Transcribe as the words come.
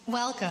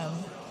Welcome.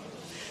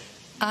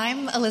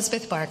 I'm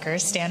Elizabeth Barker,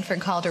 Stanford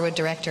Calderwood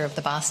Director of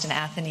the Boston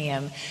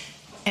Athenaeum,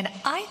 and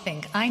I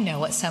think I know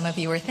what some of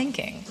you are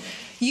thinking.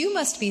 You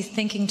must be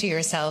thinking to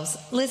yourselves,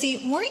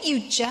 Lizzie, weren't you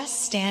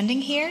just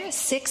standing here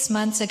 6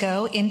 months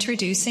ago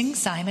introducing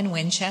Simon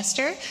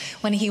Winchester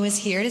when he was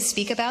here to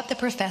speak about The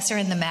Professor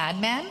and the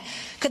Madman?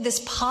 Could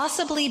this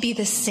possibly be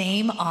the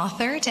same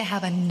author to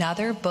have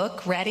another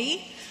book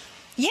ready?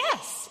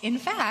 Yes, in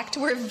fact,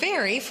 we're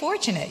very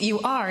fortunate. You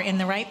are in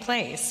the right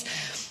place.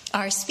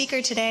 Our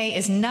speaker today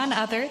is none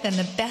other than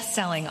the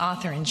best-selling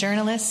author and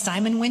journalist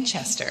Simon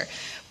Winchester.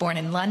 Born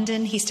in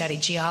London, he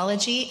studied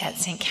geology at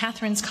St.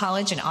 Catherine's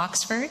College in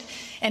Oxford,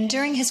 and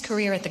during his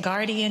career at The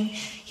Guardian,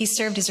 he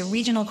served as a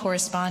regional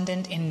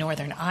correspondent in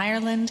Northern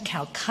Ireland,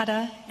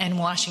 Calcutta, and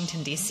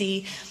Washington,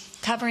 D.C.,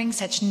 covering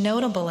such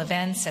notable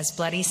events as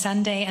Bloody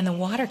Sunday and the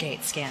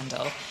Watergate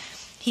scandal.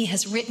 He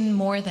has written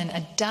more than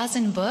a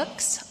dozen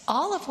books,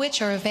 all of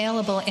which are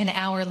available in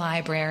our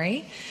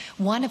library,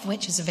 one of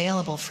which is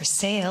available for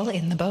sale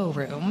in the Bow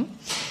Room.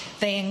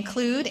 They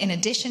include, in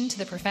addition to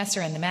The Professor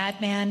and the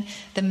Madman,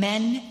 The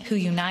Men Who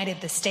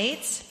United the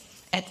States,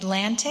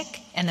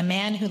 Atlantic, and The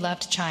Man Who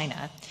Loved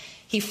China.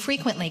 He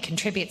frequently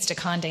contributes to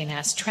Condé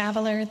Nast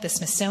Traveler, the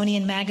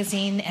Smithsonian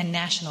Magazine, and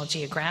National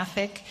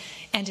Geographic,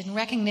 and in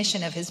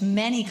recognition of his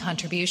many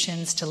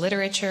contributions to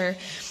literature,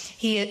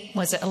 he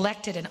was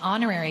elected an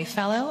honorary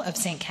fellow of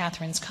St.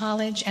 Catherine's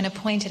College and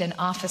appointed an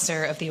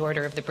officer of the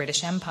Order of the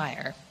British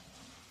Empire.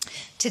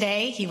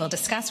 Today, he will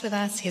discuss with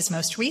us his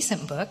most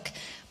recent book,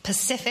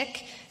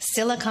 Pacific,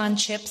 Silicon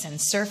Chips and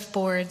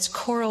Surfboards,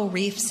 Coral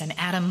Reefs and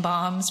Atom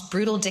Bombs,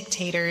 Brutal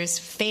Dictators,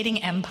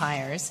 Fading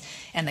Empires,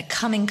 and the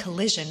Coming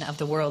Collision of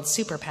the World's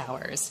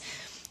Superpowers,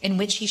 in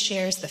which he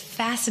shares the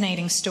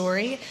fascinating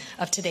story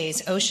of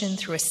today's ocean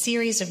through a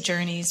series of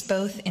journeys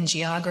both in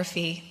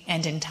geography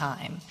and in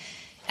time.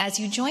 As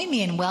you join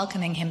me in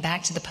welcoming him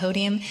back to the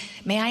podium,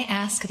 may I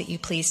ask that you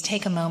please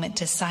take a moment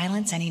to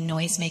silence any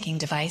noise-making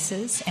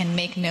devices and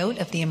make note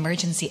of the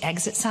emergency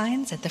exit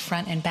signs at the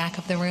front and back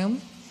of the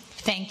room?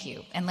 Thank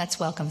you, and let's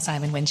welcome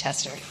Simon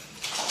Winchester.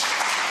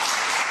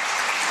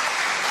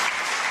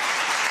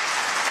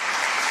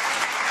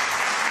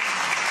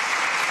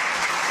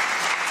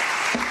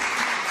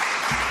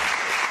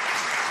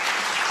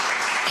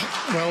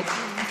 Well,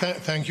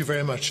 thank you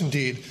very much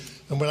indeed.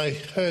 And when I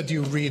heard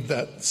you read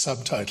that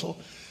subtitle,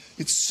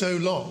 it's so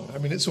long. I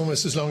mean, it's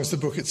almost as long as the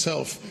book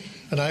itself.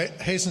 And I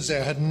hasten to say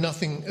I had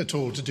nothing at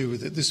all to do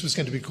with it. This was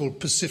going to be called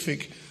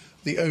Pacific,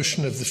 the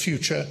Ocean of the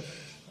Future.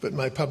 But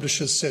my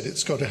publishers said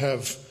it's got to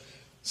have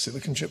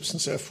silicon chips and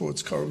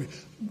surfboards, coral,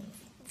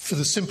 for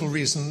the simple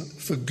reason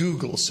for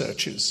Google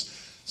searches.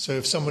 So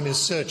if someone is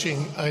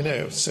searching, I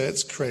know, so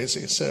it's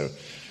crazy. So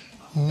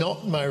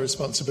not my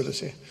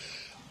responsibility.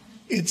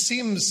 It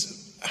seems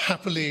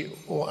happily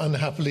or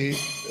unhappily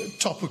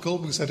topical,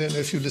 because I don't know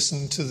if you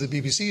listened to the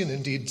BBC and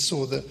indeed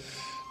saw the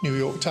New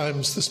York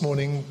Times this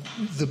morning.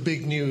 The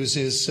big news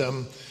is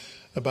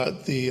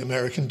about the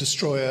American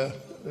destroyer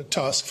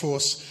task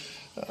force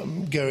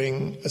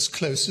going as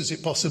close as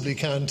it possibly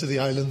can to the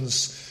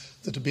islands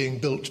that are being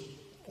built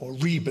or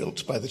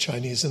rebuilt by the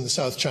Chinese in the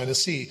South China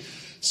Sea.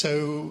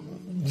 So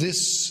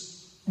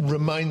this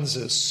reminds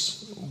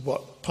us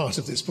what part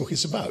of this book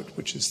is about,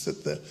 which is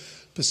that the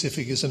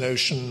Pacific is an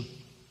ocean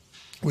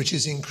which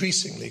is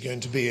increasingly going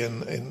to be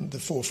in the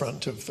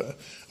forefront of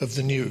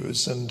the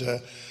news. And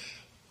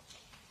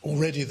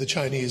already the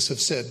Chinese have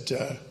said,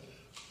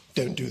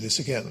 don't do this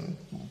again,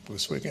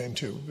 because we're going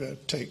to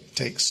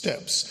take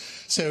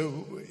steps.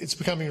 So it's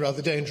becoming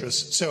rather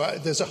dangerous. So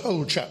there's a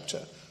whole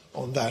chapter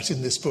on that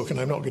in this book, and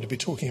I'm not going to be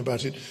talking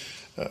about it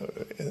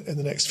in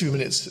the next few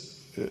minutes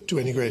to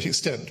any great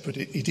extent, but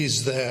it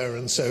is there.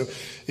 And so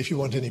if you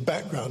want any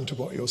background to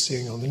what you're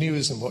seeing on the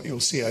news and what you'll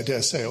see, I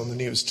dare say, on the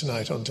news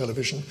tonight on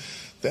television,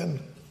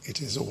 then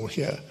it is all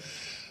here.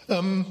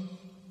 I'm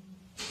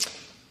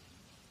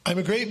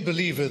a great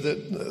believer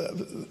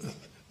that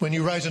when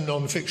you write a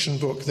non-fiction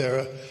book, there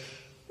are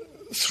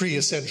three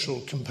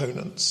essential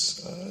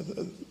components.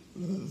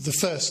 The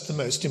first, the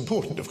most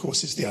important, of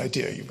course, is the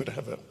idea. You've got to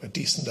have a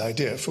decent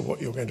idea for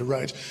what you're going to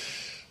write.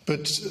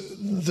 But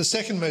the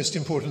second most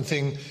important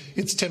thing,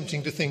 it's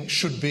tempting to think,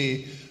 should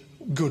be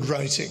good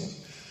writing.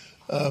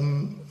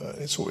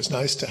 It's always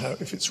nice to have,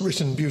 if it's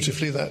written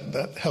beautifully,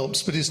 that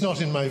helps. But it's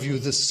not, in my view,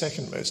 the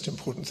second most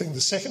important thing.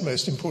 The second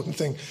most important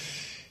thing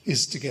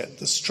is to get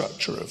the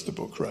structure of the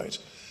book right.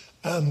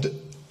 And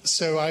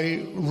so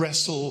I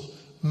wrestle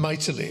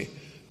mightily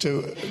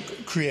to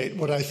create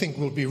what I think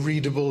will be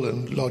readable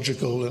and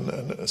logical and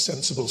a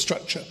sensible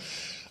structure.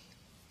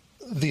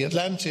 The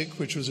Atlantic,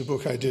 which was a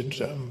book I did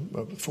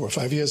 4 or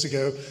 5 years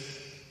ago,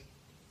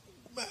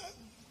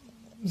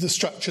 the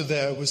structure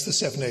there was the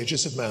 7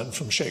 Ages of Man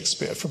from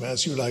Shakespeare, from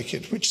As You Like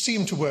It, which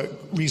seemed to work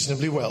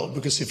reasonably well,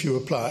 because if you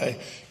apply,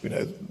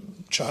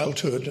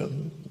 childhood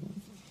and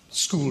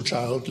school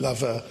child,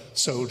 lover,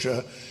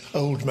 soldier,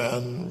 old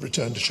man,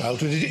 return to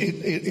childhood,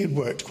 it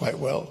worked quite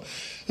well.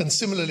 And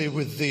similarly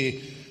with the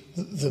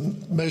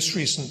most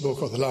recent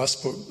book, or the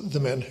last book, The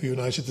Men Who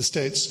United the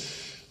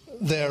States,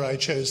 there I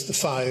chose the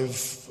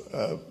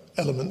 5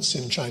 elements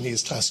in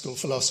Chinese classical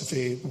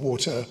philosophy: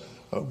 water,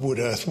 wood,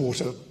 earth,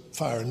 water,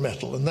 fire and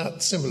metal, and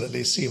that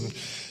similarly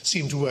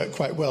seemed to work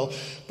quite well.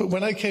 But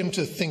when I came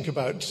to think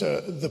about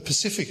the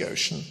Pacific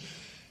Ocean,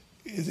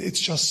 it's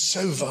just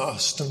so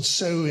vast and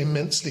so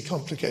immensely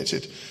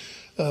complicated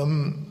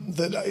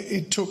that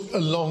it took a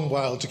long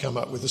while to come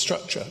up with a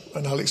structure.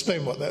 And I'll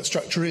explain what that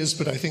structure is,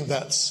 but I think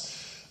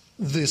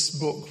this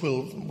book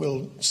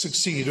will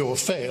succeed or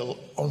fail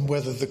on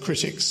whether the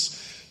critics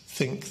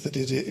think that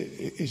it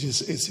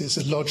is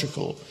a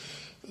logical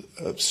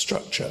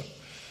structure.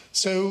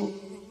 So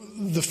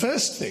the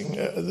first thing,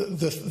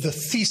 the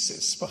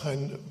thesis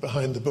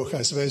behind the book,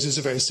 I suppose, is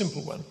a very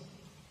simple one.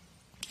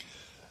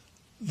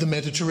 The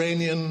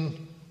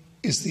Mediterranean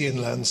is the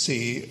inland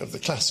sea of the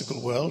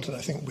classical world, and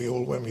I think we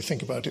all, when we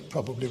think about it,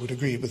 probably would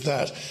agree with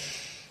that.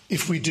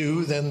 If we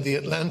do, then the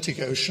Atlantic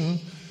Ocean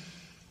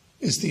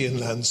is the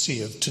inland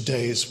sea of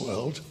today's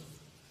world.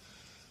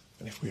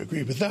 And if we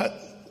agree with that,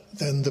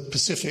 then the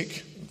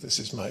Pacific, this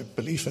is my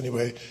belief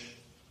anyway,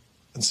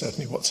 and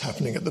certainly what's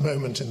happening at the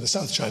moment in the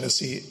South China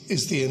Sea,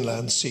 is the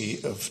inland sea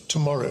of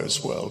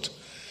tomorrow's world.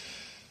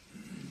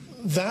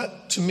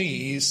 That, to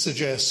me,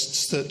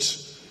 suggests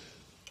that,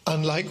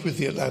 unlike with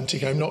the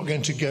Atlantic, I'm not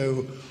going to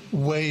go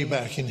way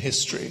back in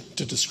history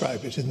to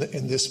describe it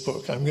in this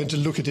book. I'm going to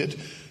look at it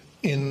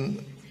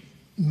in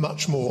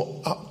much more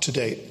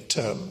up-to-date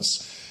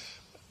terms.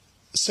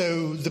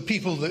 So the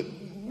people that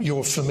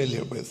you're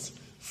familiar with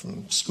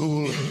from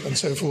school and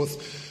so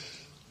forth,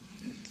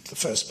 the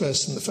first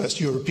person, the first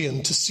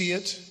European to see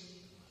it,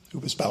 who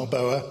was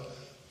Balboa,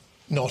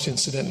 not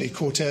incidentally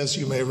Cortes.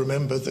 You may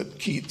remember that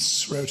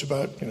Keats wrote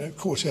about,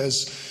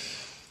 Cortes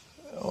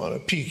on a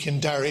peak in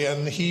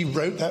Darien. He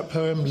wrote that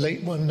poem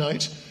late one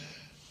night,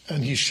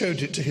 and he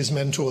showed it to his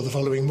mentor the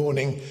following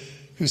morning,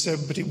 who said,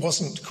 but it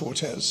wasn't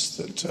Cortes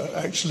that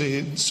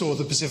actually saw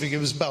the Pacific, it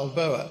was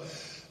Balboa.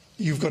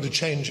 You've got to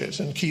change it.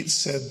 And Keats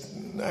said,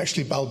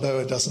 actually,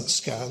 Balboa doesn't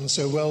scan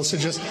so well, so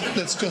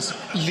let's just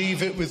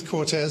leave it with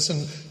Cortes.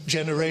 And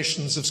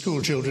generations of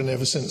school children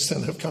ever since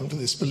then have come to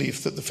this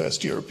belief that the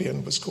first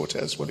European was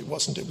Cortes. Well, it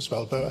wasn't, it was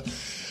Balboa.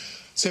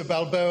 So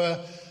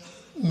Balboa,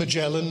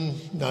 Magellan,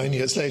 9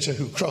 years later,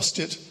 who crossed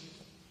it,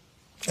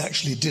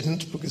 actually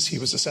didn't, because he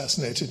was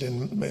assassinated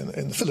in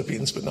the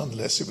Philippines, but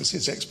nonetheless it was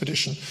his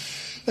expedition.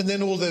 And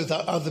then all the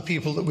other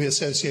people that we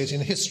associate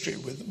in history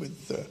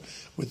with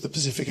the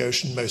Pacific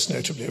Ocean, most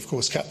notably, of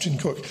course, Captain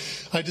Cook.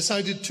 I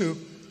decided to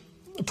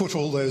put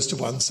all those to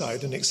one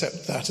side and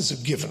accept that as a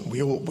given.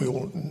 We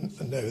all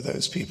know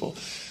those people.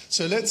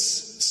 So let's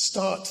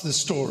start the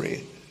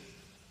story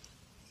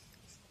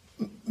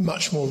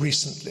much more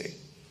recently.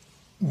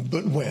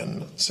 But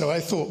when? So I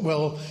thought,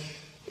 well,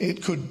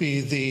 it could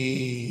be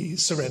the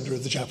surrender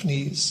of the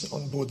Japanese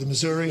on board the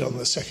Missouri on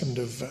the 2nd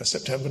of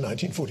September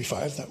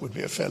 1945. That would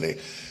be a fairly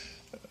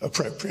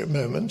appropriate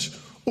moment.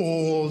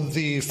 Or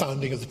the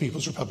founding of the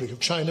People's Republic of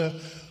China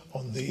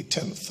on the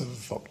 10th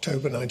of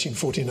October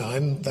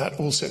 1949. That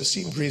also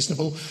seemed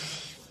reasonable.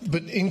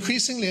 But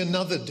increasingly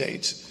another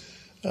date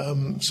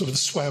sort of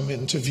swam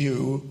into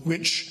view,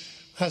 which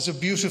has a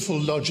beautiful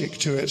logic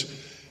to it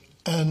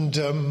and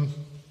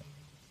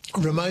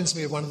reminds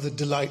me of one of the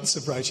delights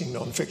of writing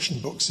non-fiction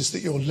books, is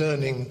that you're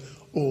learning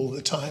all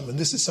the time. And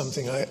this is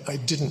something I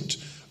didn't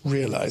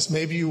realize.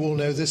 Maybe you all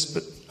know this,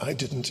 but I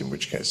didn't, in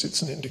which case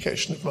it's an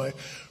indication of my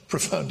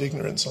profound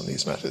ignorance on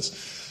these matters.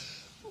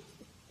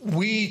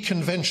 We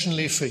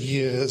conventionally for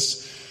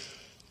years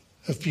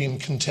have been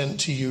content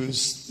to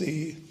use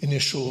the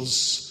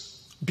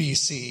initials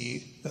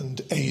BC and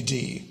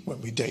AD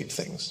when we date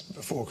things,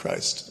 before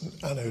Christ,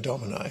 and Anno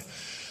Domini.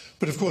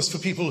 But of course, for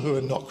people who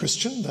are not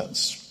Christian,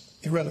 that's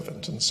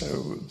irrelevant, and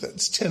so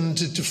that's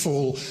tended to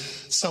fall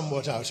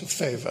somewhat out of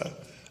favour.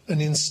 And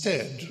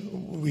instead,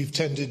 we've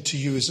tended to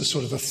use a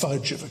sort of a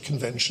fudge of a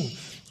convention,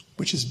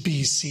 which is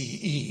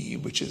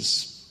BCE, which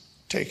is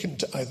taken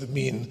to either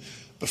mean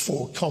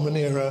before Common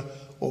Era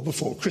or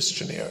before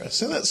Christian Era.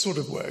 So that sort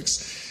of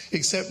works,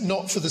 except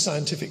not for the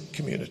scientific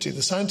community.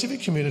 The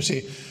scientific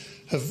community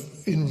have,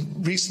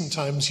 in recent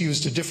times,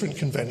 used a different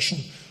convention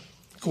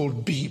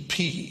called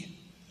BP.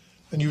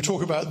 And you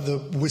talk about the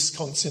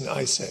Wisconsin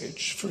Ice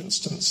Age, for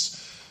instance,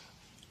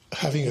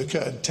 having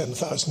occurred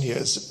 10,000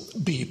 years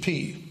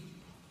BP.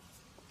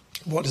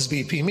 What does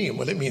BP mean?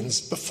 Well, it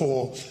means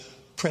before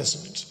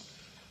present.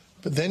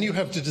 But then you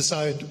have to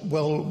decide,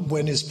 well,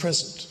 when is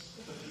present?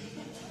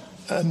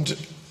 And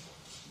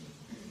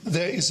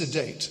there is a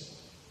date.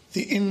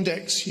 The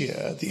index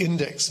year, the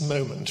index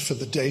moment for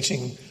the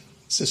dating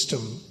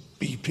system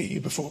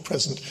BP, before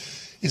present,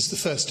 is the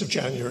 1st of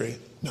January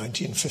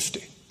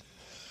 1950.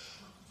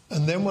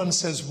 And then one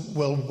says,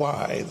 well,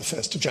 why the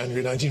 1st of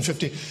January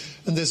 1950?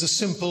 And there's a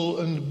simple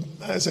and,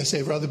 as I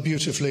say, rather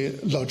beautifully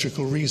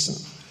logical reason.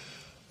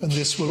 And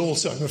this will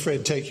also, I'm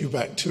afraid, take you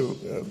back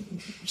to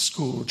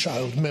school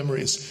child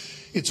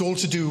memories. It's all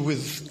to do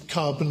with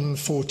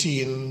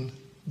carbon-14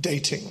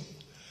 dating.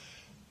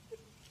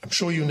 I'm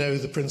sure you know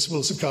the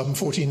principles of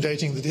carbon-14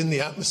 dating, that in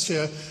the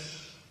atmosphere,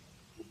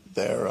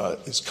 there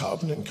is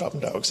carbon and carbon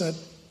dioxide.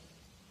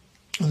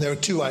 And there are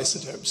two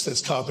isotopes.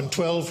 There's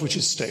carbon-12, which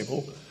is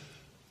stable,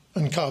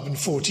 and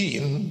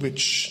carbon-14,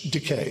 which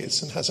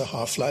decays and has a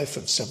half-life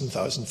of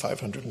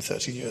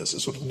 7,530 years, a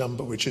sort of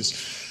number which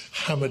is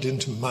hammered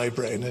into my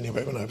brain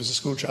anyway when I was a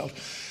schoolchild.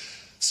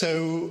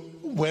 So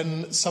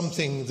when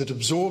something that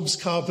absorbs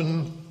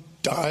carbon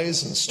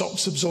dies and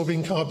stops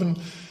absorbing carbon,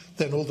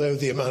 then although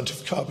the amount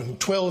of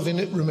carbon-12 in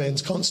it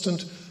remains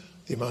constant,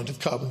 the amount of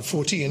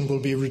carbon-14 will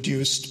be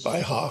reduced by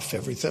half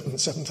every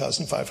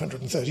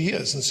 7,530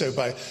 years. And so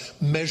by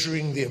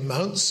measuring the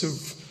amounts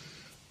of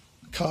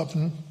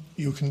carbon,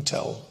 you can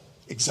tell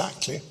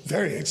exactly,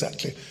 very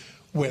exactly,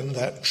 when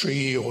that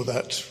tree or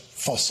that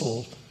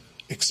fossil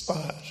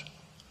expired.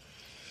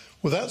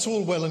 Well, that's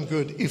all well and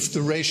good if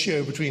the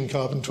ratio between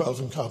carbon-12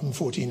 and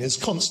carbon-14 is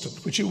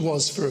constant, which it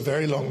was for a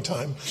very long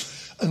time,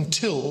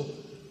 until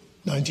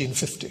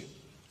 1950.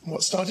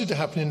 What started to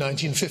happen in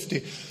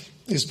 1950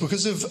 is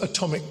because of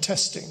atomic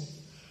testing.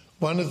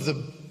 One of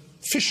the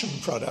fission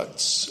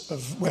products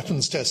of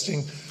weapons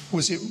testing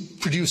was it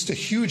produced a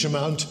huge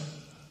amount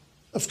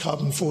of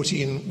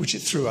carbon-14, which it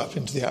threw up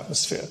into the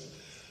atmosphere.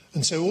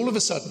 And so all of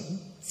a sudden,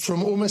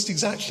 from almost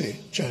exactly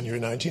January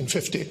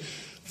 1950,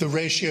 the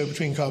ratio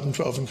between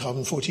carbon-12 and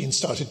carbon-14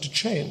 started to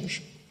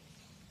change.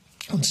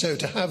 And so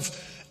to have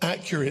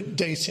accurate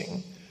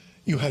dating,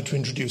 you had to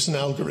introduce an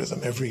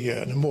algorithm every year,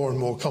 and a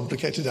more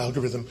complicated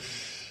algorithm.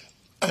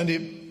 And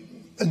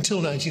until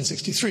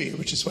 1963,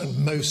 which is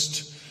when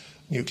most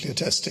nuclear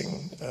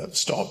testing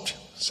stopped,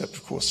 except,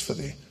 of course, for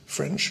the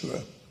French, who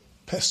are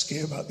pesky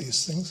about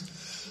these things,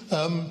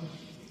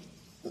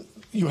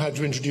 you had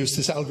to introduce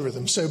this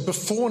algorithm. So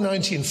before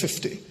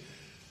 1950,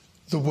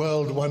 the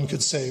world, one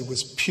could say,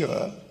 was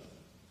pure.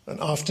 And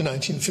after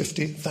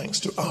 1950, thanks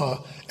to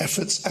our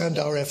efforts and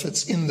our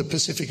efforts in the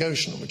Pacific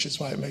Ocean, which is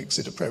why it makes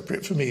it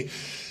appropriate for me,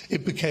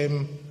 it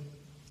became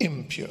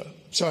impure.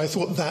 So I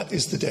thought that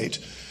is the date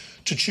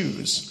to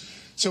choose.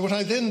 So what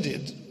I then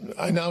did,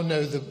 I now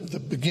know the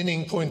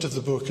beginning point of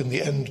the book and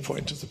the end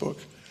point of the book.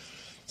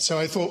 So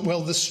I thought,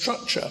 well, the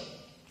structure,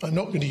 I'm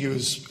not going to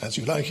use As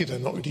You Like It,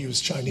 I'm not going to use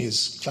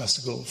Chinese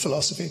classical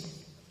philosophy.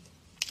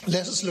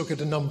 Let us look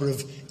at a number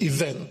of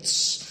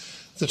events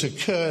that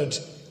occurred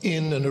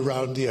in and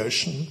around the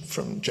ocean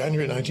from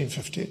January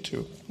 1950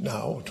 to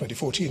now,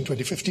 2014,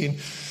 2015,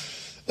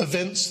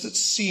 events that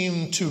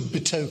seem to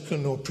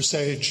betoken or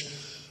presage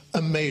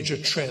a major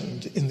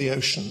trend in the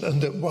ocean,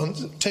 and that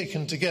once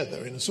taken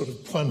together in a sort of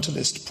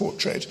pointillist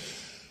portrait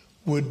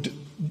would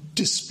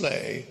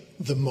display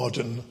the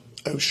modern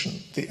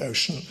ocean, the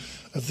ocean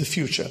of the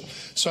future.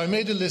 So I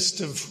made a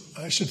list of,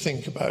 I should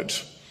think,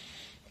 about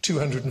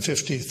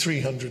 250,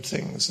 300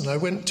 things, and I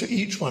went to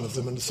each one of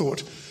them and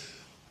thought,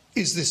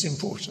 is this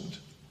important?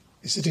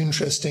 Is it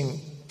interesting?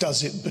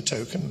 Does it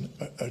betoken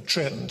a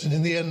trend? And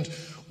in the end,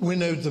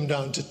 winnowed them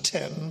down to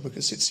 10,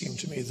 because it seemed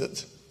to me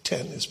that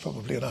 10 is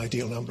probably an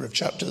ideal number of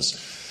chapters.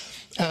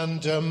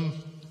 And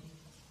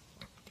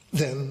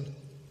then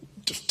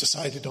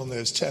decided on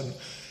those 10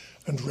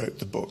 and wrote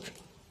the book.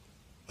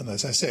 And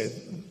as I say,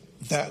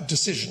 that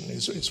decision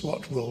is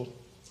what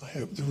I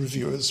hope the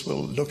reviewers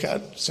will look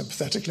at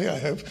sympathetically, I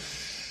hope.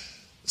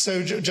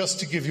 So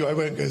just to give you, I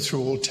won't go through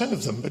all 10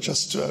 of them, but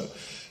just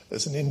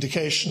as an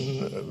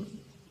indication,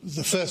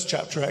 the first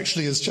chapter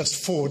actually is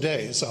just 4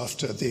 days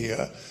after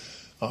the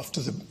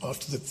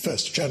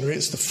 1st of January.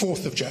 It's the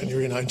 4th of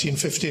January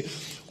 1950,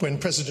 when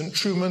President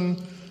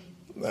Truman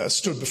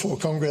stood before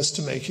Congress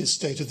to make his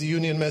State of the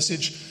Union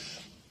message,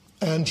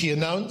 and he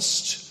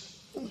announced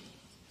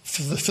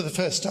for the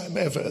first time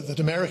ever that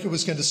America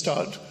was going to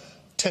start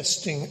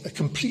testing a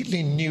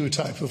completely new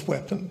type of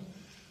weapon.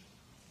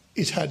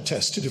 It had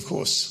tested, of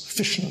course,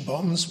 fission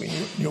bombs. We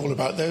knew all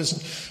about those.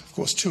 And of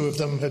course, 2 of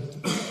them had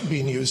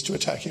been used to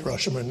attack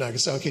Hiroshima and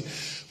Nagasaki.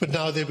 But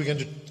now they were going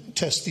to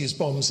test these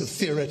bombs of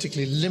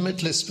theoretically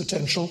limitless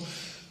potential,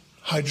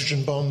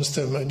 hydrogen bombs,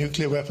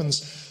 thermonuclear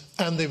weapons,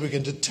 and they were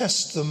going to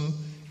test them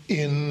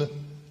in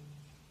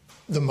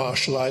the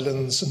Marshall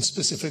Islands and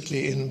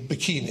specifically in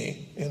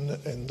Bikini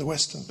in the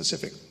Western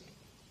Pacific.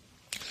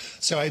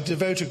 So I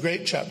devote a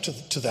great chapter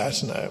to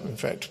that, and in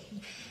fact,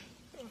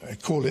 I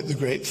call it the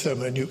Great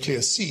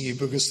Thermonuclear Sea,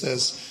 because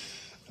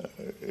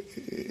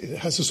it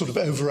has a sort of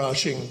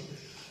overarching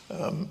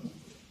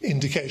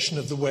indication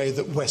of the way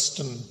that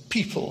Western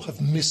people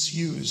have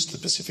misused the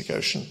Pacific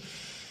Ocean.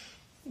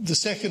 The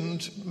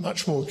second,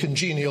 much more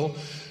congenial,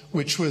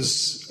 which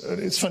was,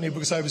 it's funny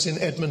because I was in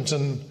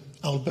Edmonton,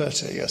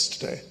 Alberta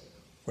yesterday,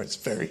 where it's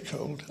very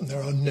cold and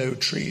there are no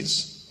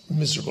trees.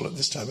 Miserable at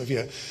this time of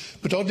year.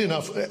 But oddly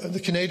enough, the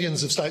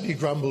Canadians have slightly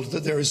grumbled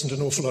that there isn't an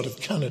awful lot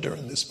of Canada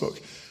in this book.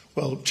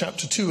 Well,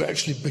 chapter 2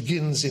 actually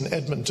begins in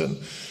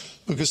Edmonton,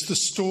 because the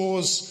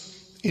stores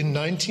in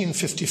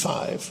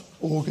 1955,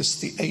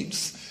 August the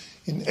 8th,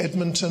 in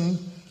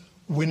Edmonton,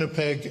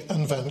 Winnipeg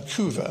and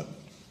Vancouver,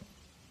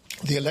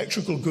 the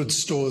electrical goods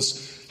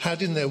stores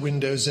had in their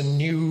windows a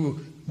new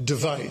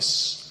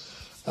device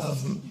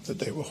that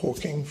they were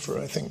hawking for,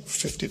 I think,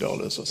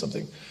 $50 or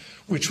something,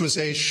 which was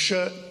a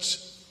shirt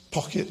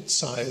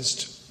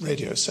pocket-sized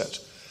radio set.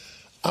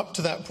 Up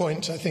to that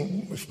point, I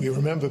think, if we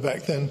remember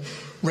back then,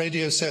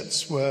 radio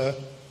sets were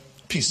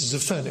pieces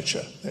of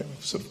furniture. They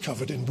were sort of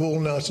covered in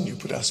walnut, and you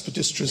put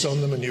aspidistras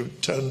on them, and you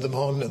turned them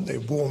on, and they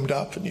warmed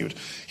up, and you'd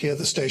hear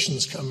the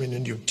stations come in,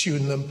 and you'd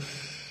tune them.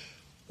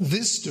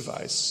 This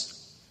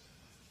device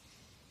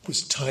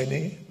was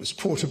tiny, it was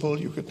portable,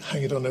 you could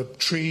hang it on a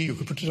tree, you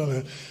could put it on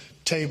a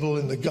table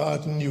in the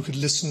garden, you could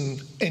listen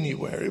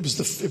anywhere. It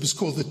was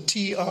called the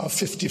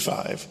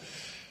TR-55,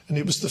 and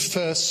it was the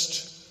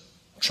first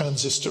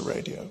transistor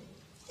radio.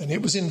 And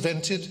it was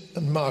invented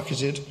and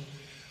marketed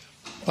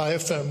by a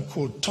firm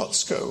called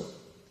Totsko,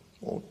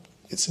 or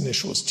its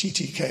initials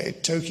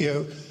TTK,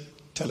 Tokyo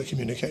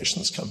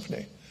Telecommunications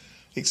Company,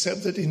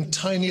 except that in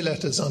tiny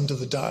letters under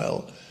the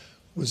dial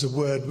was a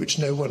word which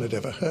no one had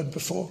ever heard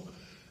before,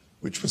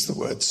 which was the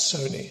word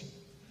Sony.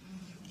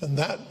 And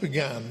that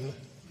began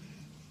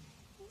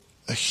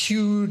a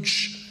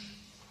huge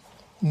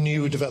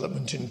new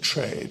development in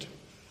trade,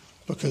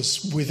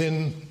 because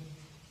within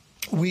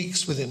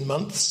weeks, within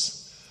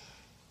months,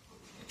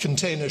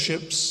 container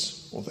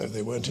ships, although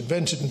they weren't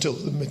invented until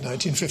the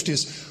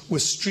mid-1950s, were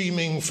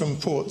streaming from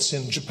ports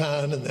in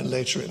Japan and then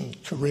later in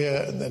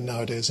Korea and then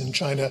nowadays in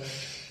China,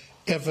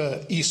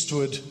 ever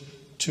eastward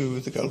to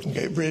the Golden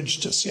Gate Bridge,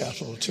 to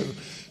Seattle,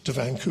 to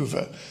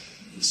Vancouver.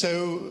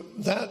 So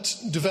that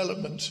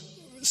development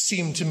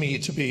seemed to me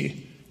to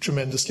be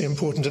tremendously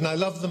important, and I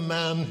love the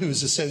man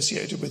who's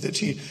associated with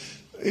it.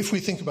 If we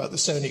think about the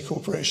Sony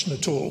Corporation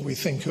at all, we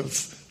think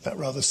of that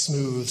rather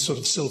smooth sort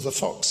of silver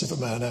fox of a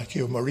man,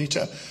 Akio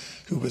Morita,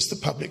 who was the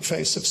public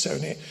face of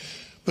Sony.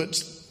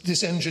 But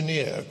this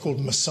engineer called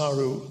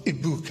Masaru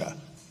Ibuka,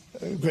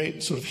 a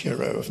great sort of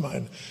hero of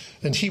mine,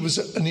 and he was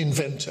an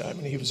inventor. I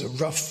mean, he was a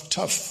rough,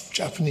 tough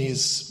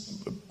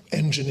Japanese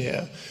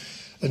engineer,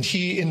 and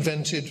he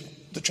invented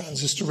the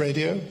transistor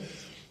radio,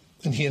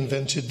 and he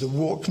invented the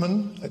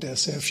Walkman. I dare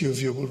say a few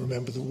of you will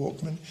remember the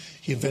Walkman.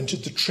 He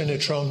invented the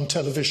Trinitron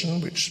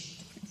television, which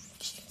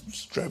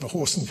drove a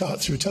horse and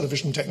cart through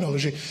television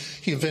technology.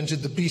 He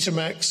invented the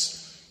Betamax.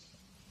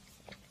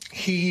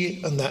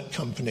 He and that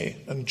company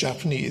and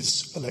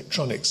Japanese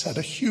electronics had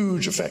a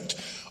huge effect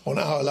on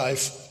our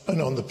life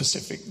and on the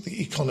Pacific,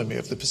 the economy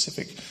of the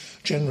Pacific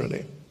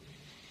generally.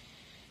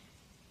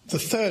 The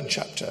third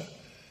chapter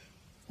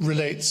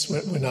relates,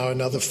 we're now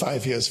another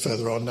 5 years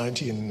further on,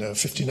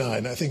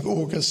 1959, I think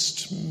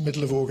August,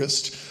 middle of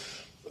August,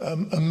 a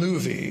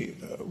movie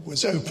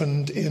was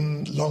opened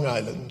in Long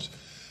Island.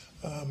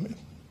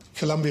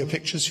 Columbia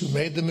Pictures, who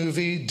made the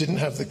movie, didn't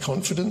have the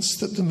confidence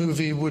that the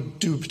movie would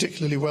do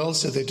particularly well,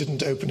 so they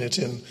didn't open it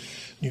in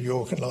New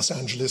York and Los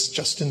Angeles,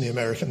 just in the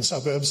American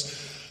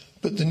suburbs.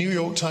 But the New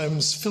York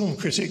Times film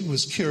critic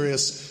was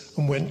curious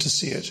and went to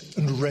see it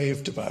and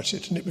raved about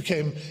it, and it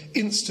became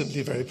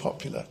instantly very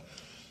popular.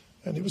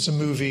 And it was a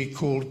movie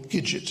called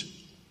Gidget.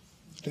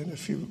 I don't know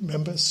if you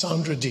remember,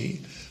 Sandra Dee,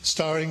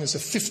 starring as a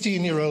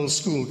 15-year-old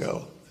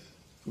schoolgirl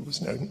who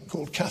was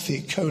called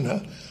Kathy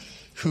Kona,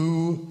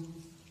 who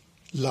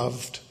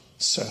loved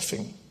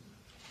surfing.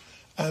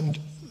 And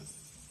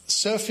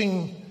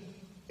surfing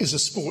is a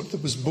sport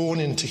that was born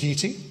in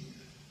Tahiti,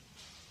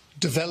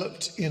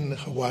 developed in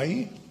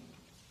Hawaii,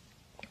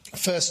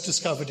 first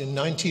discovered in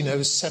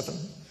 1907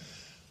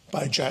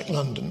 by Jack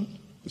London,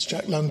 because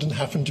Jack London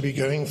happened to be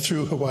going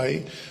through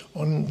Hawaii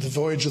on the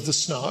voyage of the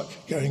Snark,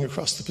 going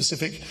across the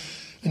Pacific,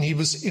 and he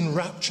was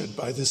enraptured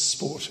by this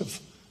sport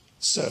of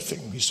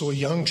surfing. He saw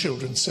young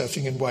children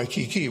surfing in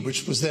Waikiki,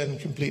 which was then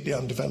completely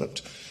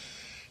undeveloped.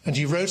 And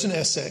he wrote an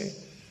essay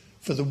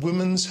for the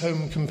Women's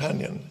Home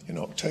Companion in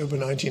October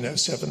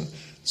 1907,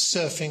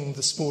 Surfing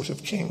the Sport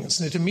of Kings.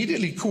 And it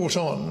immediately caught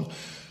on,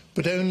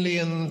 but only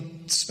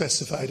in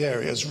specified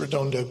areas.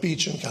 Redondo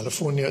Beach in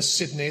California,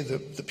 Sydney,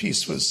 the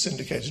piece was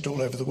syndicated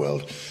all over the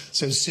world,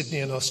 so Sydney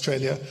in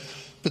Australia.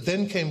 But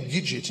then came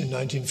Gidget in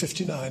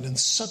 1959, and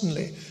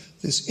suddenly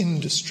this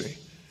industry,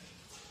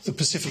 the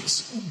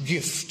Pacific's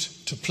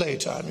gift to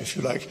playtime, if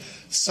you like,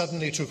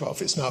 suddenly took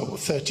off. It's now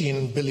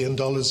 $13 billion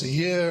a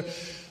year.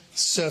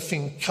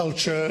 Surfing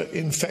culture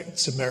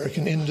infects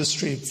American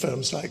industry.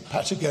 Firms like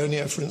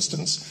Patagonia, for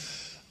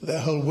instance, their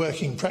whole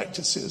working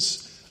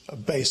practices are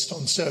based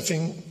on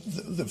surfing.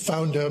 The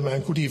founder, a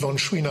man called Yvon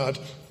Chouinard,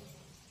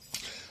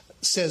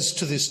 says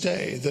to this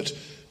day that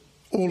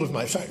all of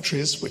my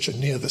factories, which are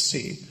near the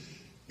sea,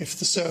 if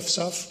the surf's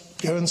off,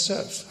 go and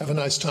surf. Have a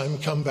nice time,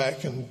 come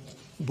back and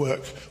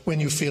work when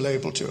you feel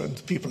able to,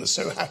 and people are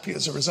so happy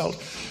as a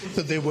result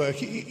that they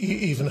work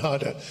even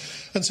harder.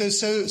 And so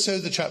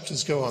the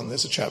chapters go on.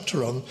 There's a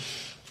chapter on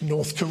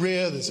North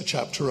Korea, there's a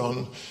chapter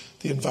on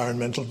the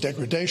environmental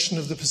degradation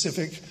of the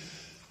Pacific,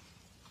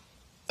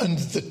 and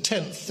the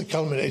 10th, the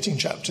culminating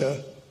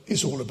chapter,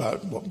 is all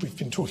about what we've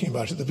been talking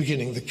about at the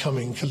beginning, the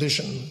coming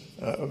collision.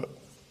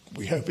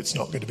 We hope it's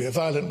not going to be a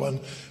violent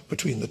one,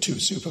 between the two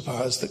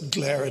superpowers that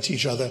glare at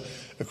each other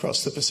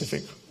across the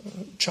Pacific,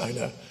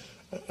 China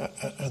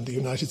and the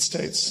United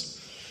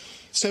States.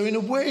 So in a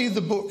way, the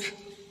book,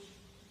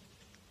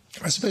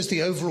 I suppose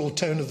the overall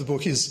tone of the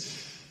book is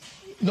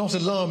not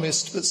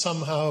alarmist, but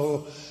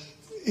somehow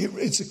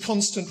it's a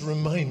constant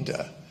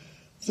reminder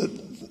that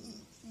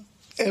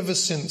ever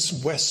since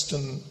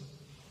Western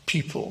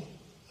people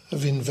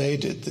have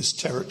invaded this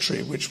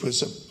territory, which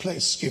was a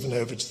place given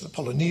over to the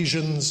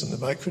Polynesians and the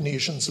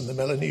Micronesians and the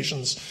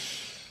Melanesians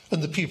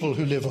and the people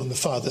who live on the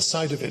farther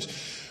side of it,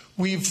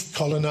 we've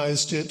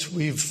colonized it,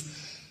 we've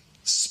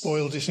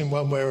spoiled it in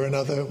one way or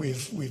another,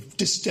 we've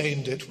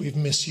disdained it, we've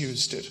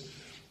misused it.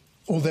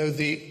 Although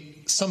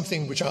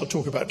something which I'll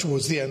talk about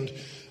towards the end,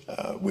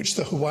 which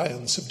the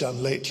Hawaiians have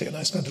done lately, and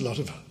I spent a lot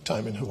of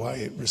time in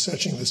Hawaii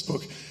researching this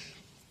book,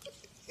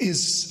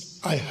 is,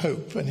 I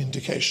hope, an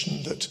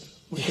indication that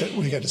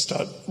we're going to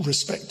start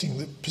respecting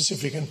the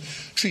Pacific and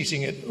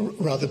treating it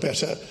rather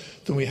better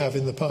than we have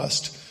in the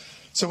past.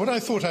 So what I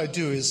thought I'd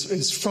do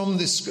is from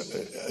this,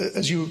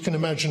 as you can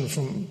imagine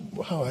from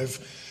how I've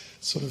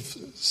sort of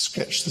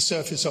sketched the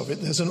surface of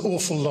it, there's an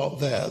awful lot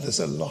there. There's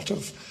a lot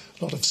of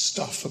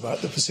stuff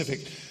about the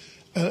Pacific.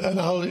 And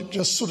I'll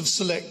just sort of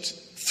select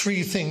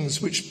 3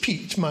 things which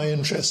piqued my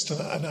interest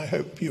and I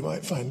hope you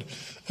might find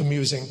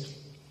amusing.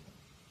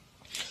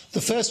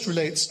 The first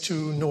relates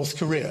to North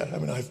Korea. I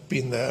mean, I've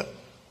been there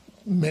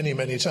many,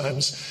 many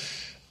times.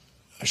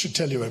 I should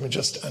tell you, I mean,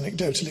 just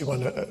anecdotally,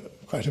 one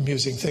quite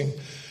amusing thing.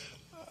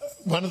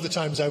 One of the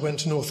times I went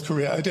to North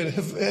Korea,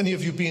 have any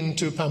of you been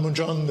to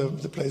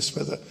Panmunjom, the place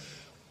where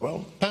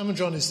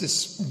Panmunjom is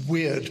this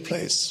weird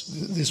place,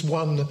 this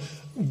one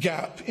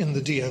gap in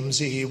the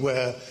DMZ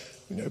where,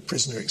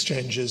 prisoner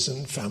exchanges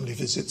and family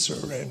visits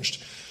are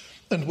arranged,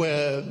 and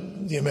where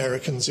the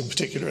Americans in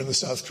particular and the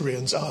South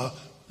Koreans are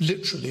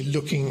literally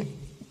looking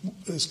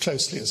as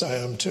closely as I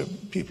am to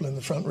people in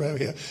the front row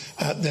here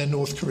at their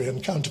North Korean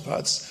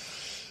counterparts.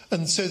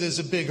 And so there's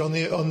a big, on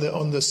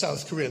the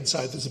South Korean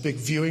side, there's a big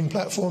viewing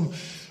platform,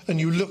 and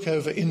you look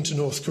over into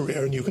North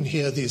Korea and you can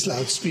hear these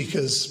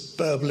loudspeakers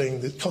burbling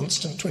the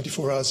constant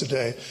 24 hours a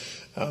day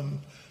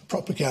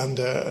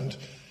propaganda, and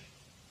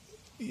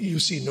you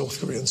see North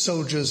Korean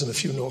soldiers and a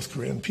few North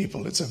Korean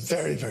people. It's a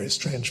very, very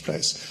strange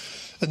place.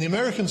 And the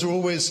Americans are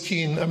always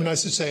keen, I mean, I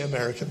should say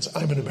Americans,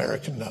 I'm an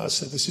American now,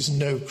 so this is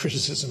no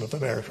criticism of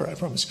America, I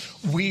promise.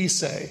 We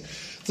say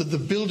that the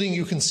building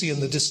you can see in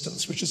the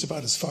distance, which is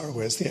about as far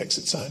away as the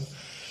exit sign,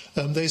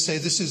 they say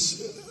this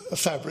is a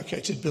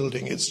fabricated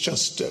building. It's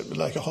just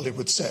like a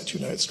Hollywood set,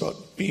 it's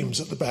got beams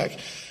at the back.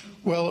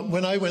 Well,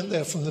 when I went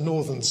there from the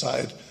northern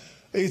side,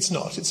 it's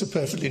not. It's a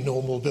perfectly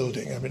normal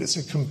building. I mean,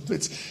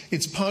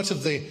 it's part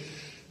of the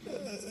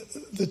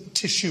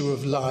tissue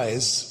of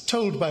lies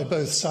told by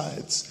both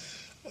sides,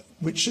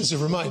 which is a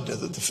reminder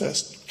that the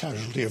first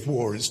casualty of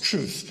war is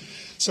truth.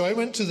 So I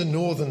went to the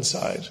northern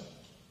side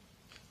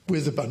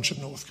with a bunch of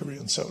North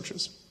Korean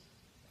soldiers.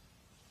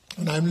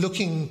 And I'm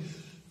looking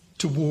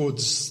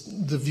towards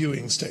the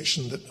viewing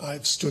station that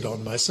I've stood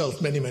on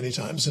myself many, many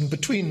times. And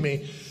between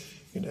me,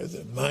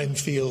 the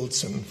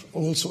minefields and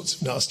all sorts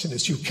of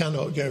nastiness, you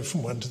cannot go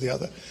from one to the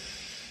other.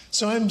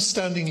 So I'm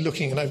standing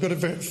looking, and I've got a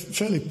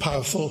fairly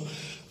powerful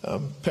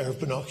pair of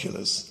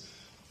binoculars.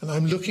 And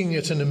I'm looking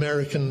at an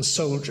American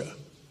soldier.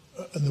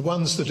 And the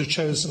ones that are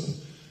chosen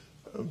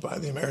by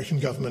the American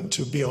government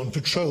to be on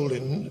patrol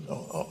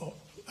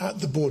at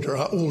the border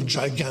are all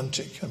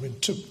gigantic, I mean,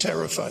 to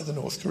terrify the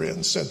North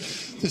Koreans. So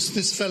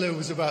this fellow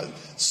was about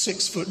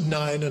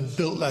 6'9" and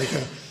built like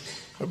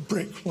a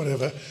brick,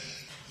 whatever,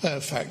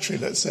 factory,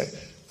 let's say.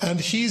 And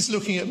he's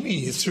looking at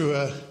me through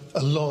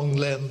a long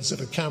lens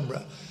of a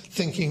camera,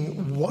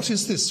 thinking, what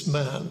is this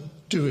man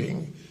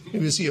doing?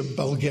 Is he a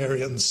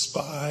Bulgarian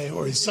spy,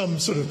 or is some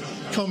sort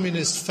of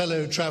communist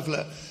fellow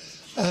traveller?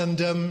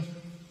 And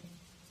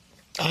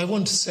I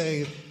want to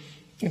say,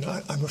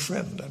 I'm a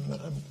friend. I'm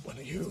one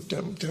of you.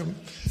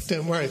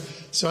 Don't worry.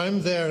 So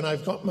I'm there, and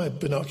I've got my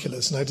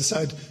binoculars, and I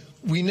decide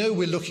we know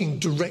we're looking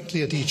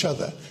directly at each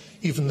other,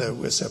 even though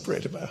we're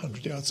separated by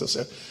 100 yards or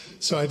so.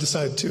 So I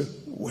decide to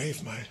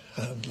wave my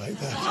hand like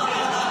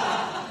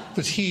that.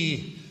 But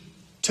he,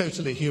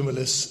 totally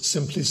humorless,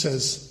 simply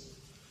says.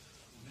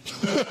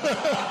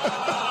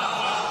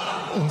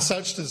 And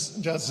such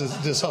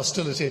does this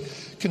hostility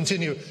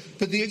continue.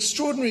 But the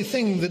extraordinary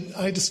thing that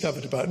I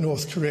discovered about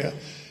North Korea,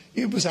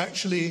 it was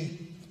actually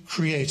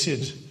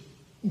created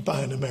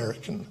by an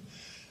American.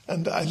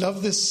 And I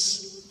love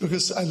this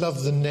because I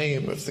love the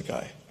name of the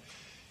guy.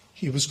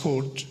 He was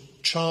called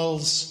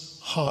Charles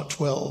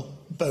Hartwell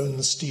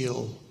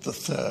Bonesteel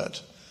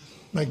III.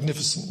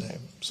 Magnificent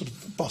name, sort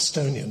of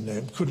Bostonian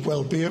name. Could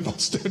well be a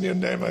Bostonian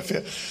name, I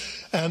fear.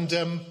 And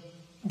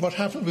what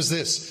happened was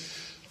this.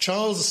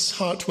 Charles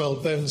Hartwell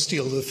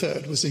Bonesteel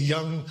III was a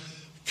young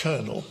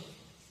colonel,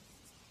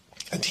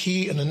 and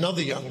he and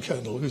another young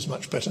colonel, who's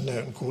much better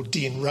known, called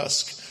Dean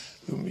Rusk,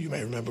 whom you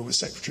may remember was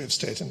Secretary of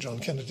State in John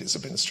Kennedy's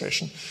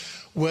administration,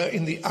 were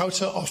in the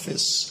outer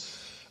office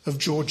of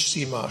George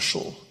C.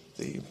 Marshall,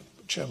 the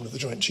chairman of the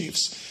Joint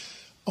Chiefs,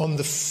 on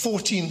the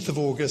 14th of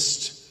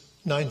August,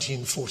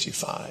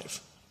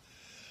 1945.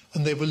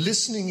 And they were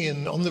listening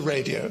in on the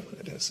radio,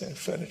 I dare say a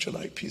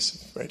furniture-like piece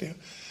of radio,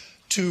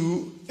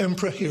 to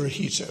Emperor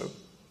Hirohito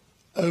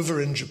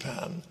over in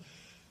Japan,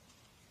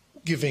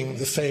 giving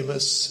the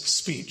famous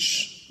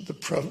speech the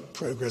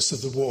progress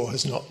of the war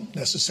has not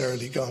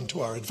necessarily gone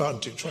to our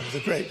advantage, one of the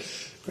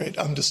great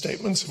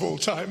understatements of all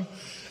time,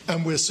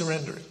 and we're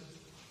surrendering.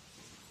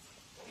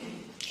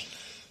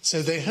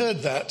 So they heard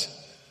that,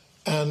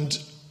 and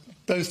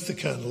both the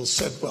colonels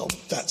said, well,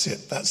 that's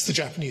it, that's the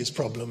Japanese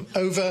problem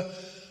over.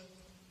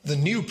 The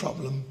new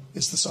problem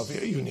is the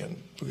Soviet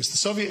Union, because the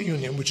Soviet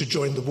Union, which had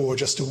joined the war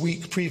just a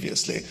week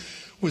previously,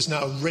 was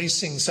now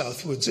racing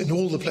southwards in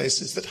all the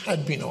places that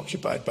had been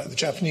occupied by the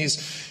Japanese.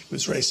 It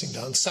was racing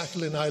down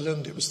Sakhalin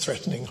Island, it was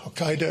threatening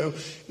Hokkaido,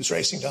 it was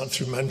racing down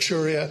through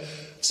Manchuria,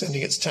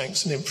 sending its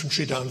tanks and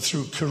infantry down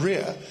through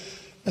Korea.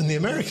 And the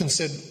Americans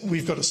said,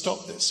 we've got to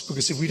stop this,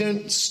 because if we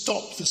don't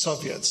stop the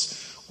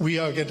Soviets, we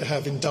are going to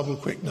have in double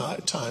quick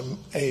time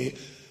a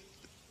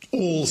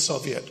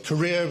all-Soviet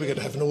Korea, we're going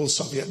to have an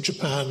all-Soviet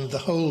Japan, the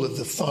whole of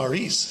the Far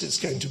East is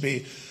going to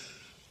be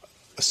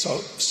a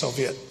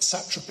Soviet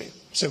satrapy.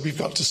 So we've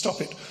got to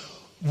stop it.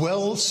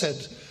 Well,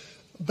 said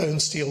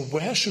Bonesteel,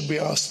 where should we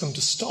ask them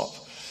to stop?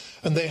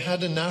 And they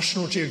had a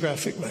National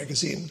Geographic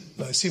magazine.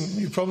 And I assume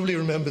you probably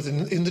remember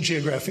that in the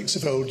geographics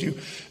of old, you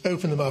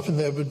open them up and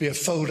there would be a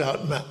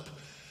fold-out map.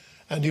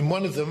 And in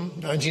one of them,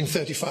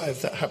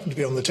 1935, that happened to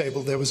be on the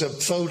table, there was a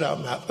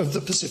fold-out map of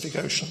the Pacific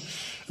Ocean.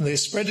 And they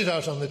spread it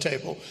out on the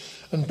table.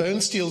 And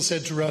Bonesteel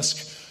said to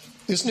Rusk,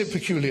 isn't it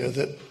peculiar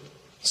that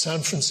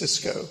San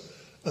Francisco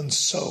and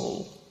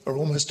Seoul are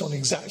almost on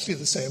exactly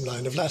the same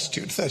line of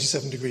latitude,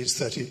 37 degrees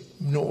 30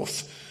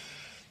 north?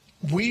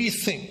 We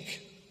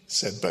think,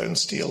 said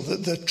Bonesteel,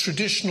 that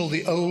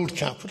the old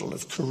capital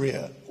of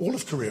Korea, all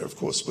of Korea, of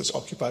course, was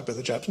occupied by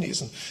the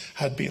Japanese and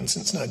had been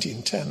since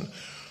 1910.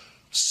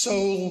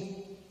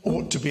 Seoul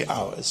ought to be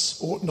ours,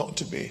 ought not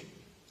to be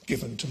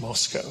given to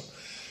Moscow.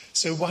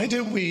 So why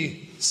don't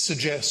we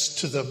suggest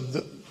to them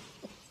that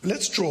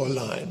let's draw a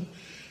line.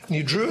 And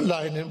he drew a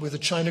line with a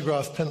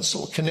chinograph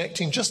pencil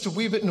connecting just a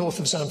wee bit north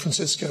of San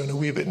Francisco and a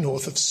wee bit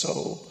north of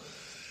Seoul,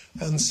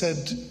 and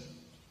said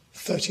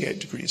 38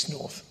 degrees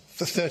north,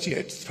 the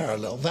 38th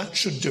parallel, that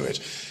should do it,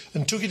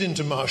 and took it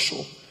into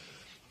Marshall.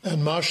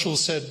 And Marshall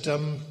said,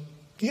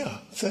 yeah,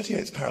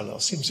 38th parallel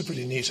seems a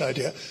pretty neat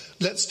idea.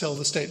 Let's tell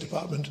the State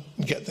Department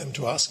and get them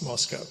to ask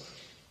Moscow.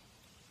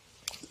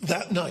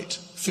 That night,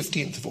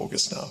 15th of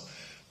August now,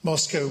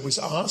 Moscow was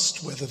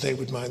asked whether they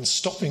would mind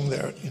stopping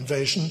their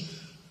invasion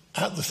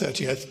at the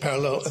 38th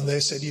parallel, and they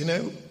said, you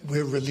know,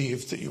 we're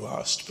relieved that you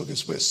asked,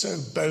 because we're so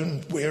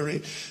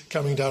bone-weary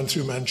coming down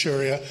through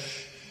Manchuria.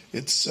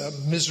 It's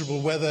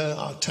miserable weather,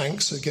 our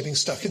tanks are getting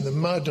stuck in the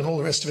mud and all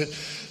the rest of it.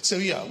 So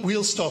yeah,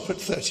 we'll stop at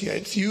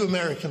 38th. You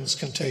Americans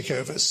can take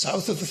over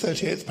south of the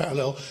 38th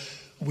parallel.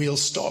 We'll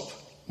stop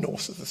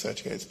north of the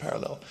 38th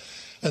parallel.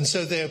 And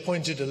so they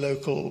appointed a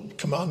local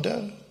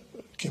commander,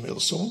 Kim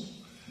Il-sung,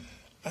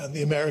 and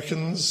the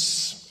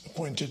Americans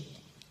appointed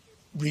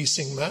Ri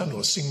Singman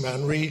or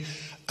Singman Ri,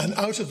 and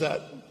out of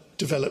that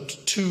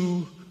developed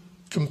two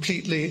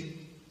completely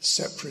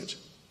separate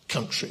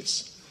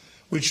countries,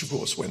 which of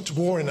course went to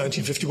war in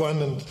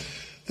 1951, and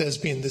there's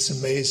been this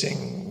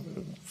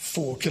amazing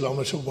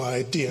 4-kilometer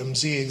wide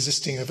DMZ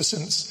existing ever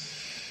since,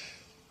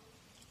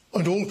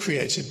 and all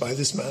created by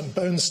this man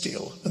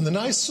Bonesteel. And the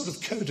nice sort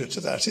of coda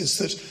to that is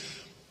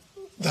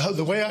that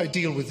the way I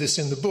deal with this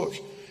in the book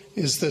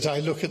is that I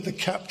look at the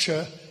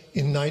capture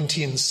in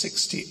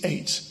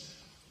 1968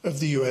 of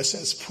the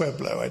USS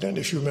Pueblo. I don't know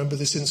if you remember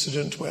this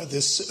incident where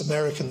this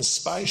American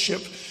spy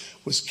ship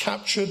was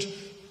captured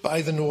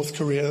by the North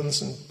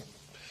Koreans and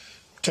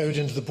towed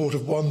into the port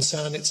of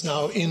Wonsan. It's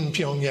now in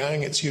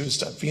Pyongyang. It's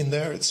used, I've been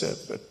there, it's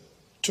a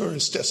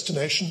tourist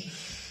destination.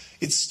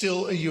 It's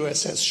still a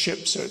USS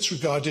ship, so it's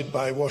regarded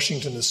by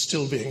Washington as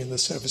still being in the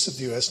service of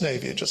the US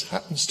Navy. It just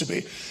happens to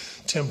be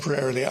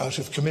temporarily out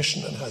of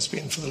commission and has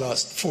been for the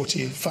last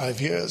 45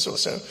 years or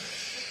so.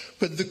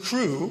 But the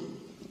crew,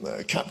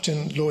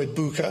 Captain Lloyd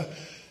Booker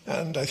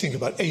and I think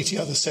about 80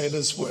 other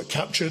sailors were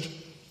captured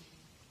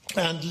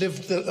and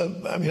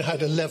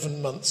had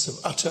 11 months of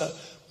utter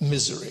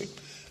misery.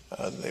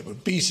 They were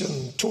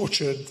beaten,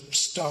 tortured,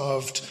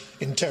 starved,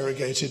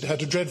 interrogated,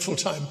 had a dreadful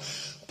time.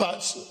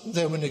 But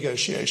there were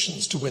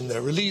negotiations to win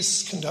their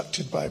release,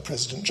 conducted by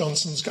President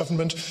Johnson's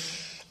government.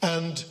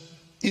 And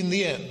in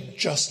the end,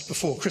 just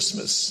before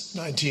Christmas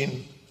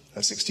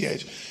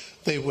 1968,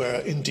 they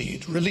were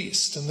indeed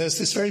released. And there's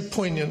this very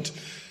poignant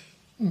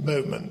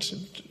moment.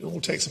 It all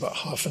takes about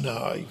half an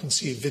hour. You can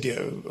see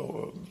video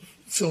or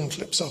film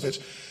clips of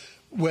it,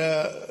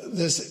 where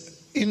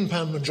there's, in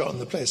Panmunjom,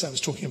 the place I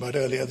was talking about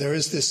earlier, there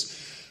is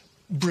this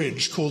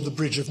bridge called the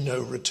Bridge of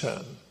No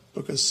Return,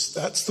 because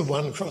that's the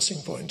one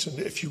crossing point, and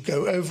if you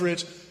go over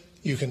it,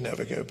 you can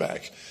never go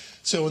back.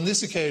 So on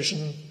this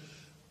occasion,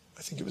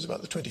 I think it was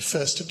about the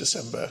 21st of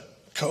December,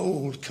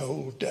 cold,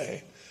 cold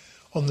day,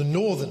 on the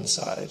northern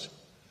side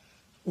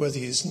were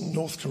these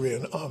North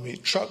Korean army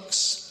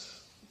trucks,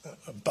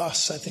 a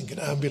bus, I think an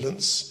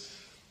ambulance,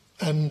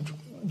 and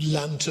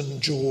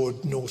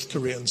lantern-jawed North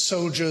Korean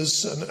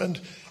soldiers,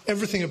 and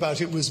everything about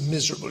it was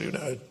miserable, you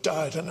know,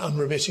 an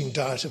unremitting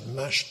diet of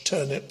mashed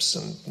turnips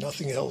and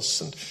nothing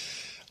else. And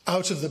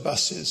out of the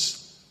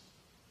buses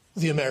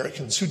the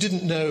Americans, who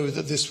didn't know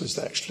that this was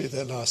actually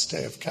their last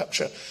day of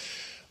capture.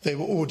 They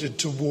were ordered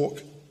to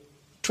walk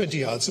 20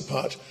 yards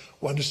apart,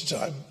 one at a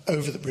time,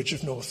 over the bridge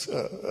of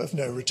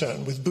no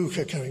return, with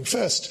Bucher coming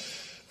first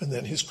and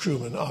then his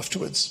crewmen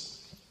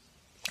afterwards.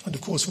 And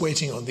of course,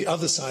 waiting on the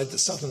other side, the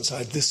southern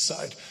side, this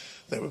side,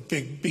 there were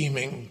big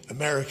beaming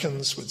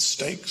Americans with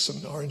steaks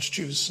and orange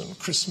juice and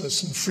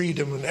Christmas and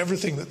freedom and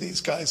everything that these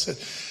guys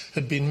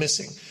had been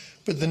missing.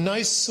 But the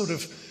nice sort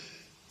of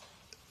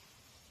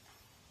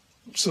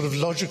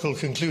logical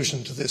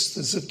conclusion to this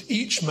is that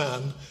each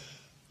man,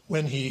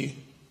 when he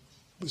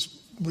was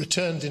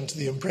returned into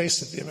the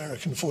embrace of the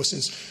American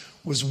forces,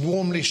 was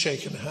warmly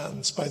shaken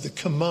hands by the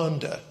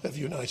commander of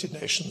United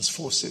Nations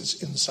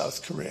forces in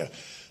South Korea,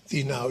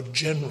 the now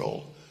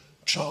General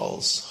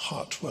Charles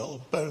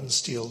Hartwell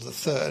Bonesteel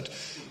III,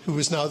 who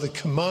was now the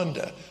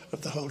commander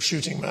of the whole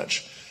shooting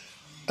match,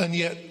 and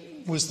yet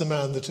was the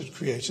man that had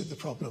created the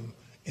problem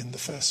in the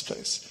first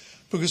place.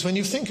 Because when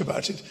you think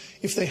about it,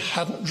 if they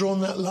hadn't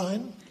drawn that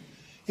line,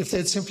 if they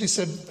had simply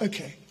said,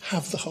 okay,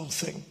 have the whole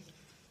thing,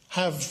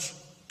 have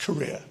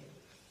Korea,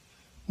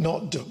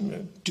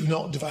 do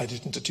not divide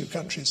it into two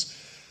countries,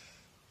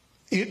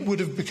 it would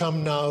have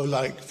become now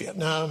like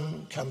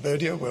Vietnam,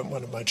 Cambodia, where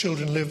one of my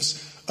children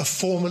lives, a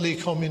formerly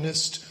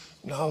communist,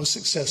 now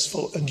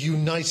successful and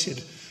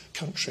united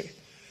country.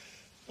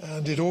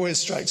 And it always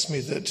strikes me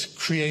that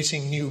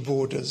creating new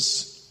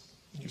borders,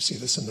 you see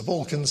this in the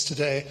Balkans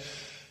today,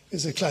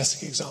 is a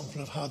classic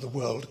example of how the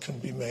world can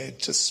be made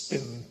to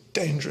spin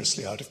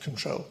dangerously out of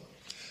control.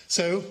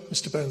 So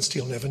Mr.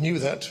 Bonesteel never knew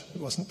that.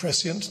 It wasn't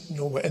prescient,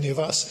 nor were any of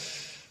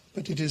us.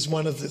 But it is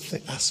one of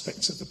the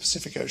aspects of the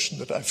Pacific Ocean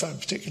that I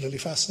found particularly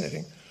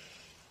fascinating.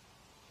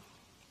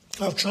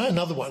 I'll try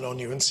another one on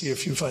you and see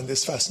if you find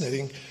this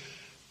fascinating.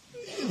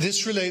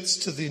 This relates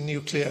to the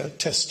nuclear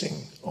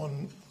testing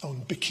on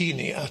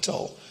Bikini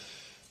Atoll.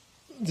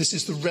 This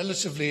is the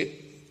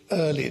relatively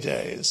early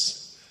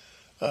days.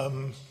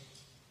 And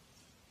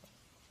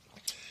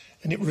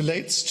it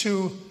relates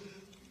to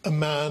a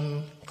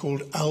man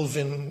called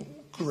Alvin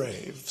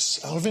Graves.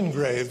 Alvin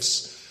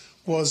Graves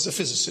was a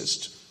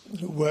physicist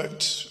who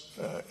worked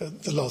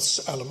at the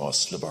Los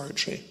Alamos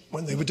laboratory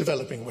when they were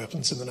developing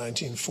weapons in the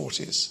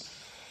 1940s.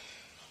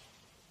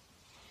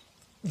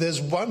 There's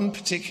one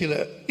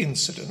particular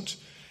incident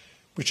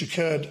which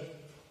occurred,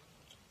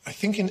 I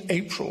think, in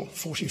April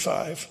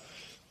 1945,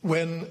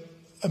 when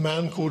a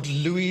man called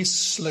Louis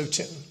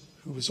Slotin,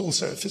 who was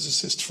also a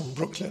physicist from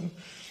Brooklyn,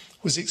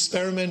 was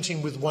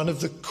experimenting with one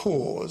of the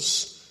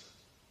cores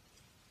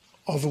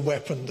of a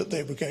weapon that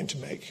they were going to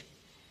make.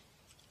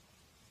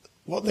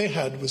 What they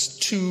had was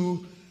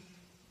two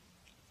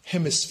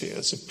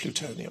hemispheres of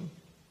plutonium,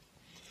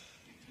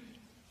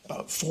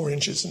 about 4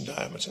 inches in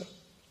diameter,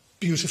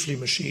 beautifully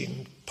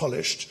machined,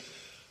 polished.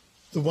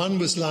 The one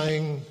was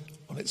lying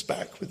on its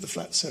back with the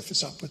flat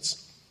surface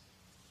upwards,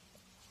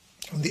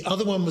 and the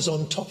other one was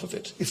on top of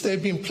it. If they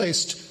had been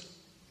placed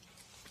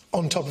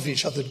on top of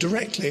each other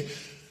directly,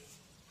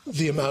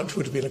 the amount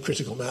would have been a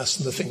critical mass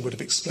and the thing would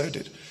have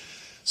exploded.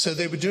 So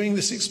they were doing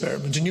this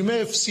experiment, and you may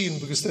have seen,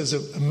 because there's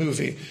a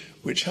movie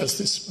which has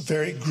this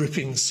very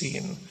gripping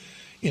scene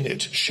in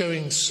it,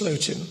 showing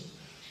Slotin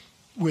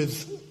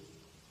with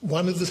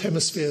one of the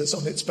hemispheres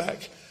on its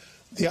back,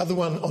 the other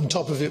one on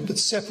top of it, but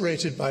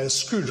separated by a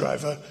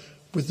screwdriver,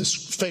 with the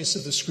face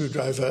of the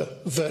screwdriver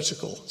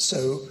vertical.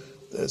 So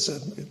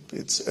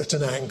it's at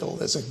an angle.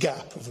 There's a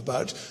gap of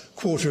about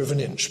 1/4 of an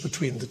inch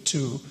between the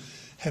two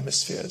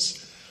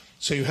hemispheres.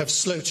 So you have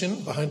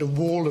Slotin behind a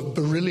wall of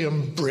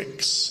beryllium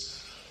bricks.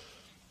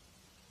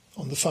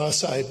 On the far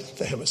side,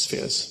 the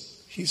hemispheres.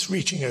 He's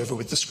reaching over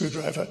with the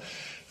screwdriver.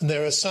 And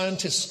there are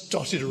scientists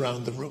dotted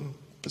around the room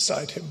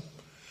beside him.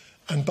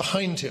 And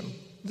behind him,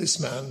 this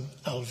man,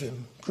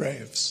 Alvin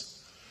Graves.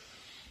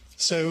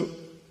 So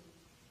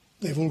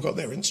they've all got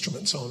their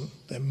instruments on.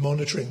 They're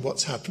monitoring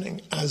what's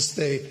happening as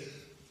they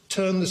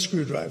turn the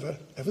screwdriver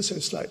ever so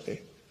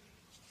slightly,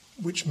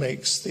 which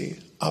makes the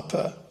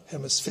upper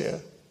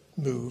hemisphere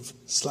move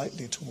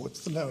slightly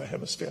towards the lower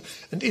hemisphere.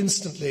 And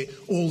instantly,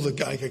 all the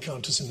Geiger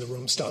counters in the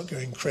room start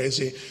going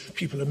crazy.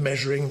 People are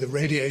measuring, the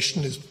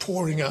radiation is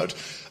pouring out,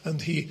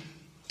 and he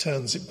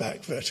turns it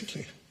back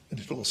vertically, and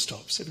it all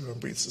stops. Everyone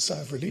breathes a sigh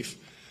of relief.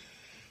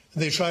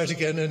 And they try it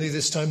again, only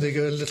this time they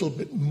go a little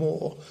bit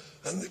more,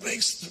 and it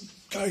makes the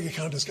Geiger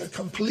counters go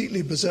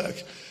completely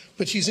berserk.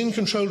 But he's in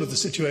control of the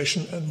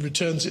situation and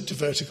returns it to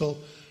vertical,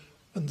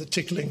 and the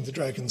tickling the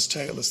dragon's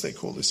tail, as they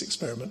call this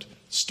experiment,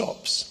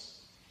 stops.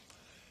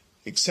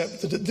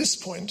 Except that at this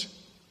point,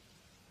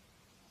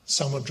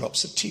 someone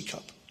drops a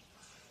teacup.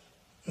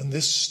 And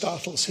this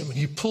startles him, and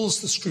he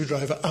pulls the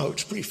screwdriver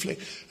out briefly,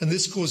 and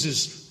this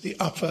causes the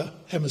upper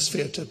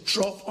hemisphere to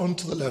drop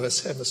onto the lower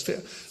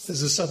hemisphere.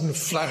 There's a sudden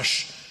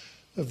flash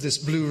of this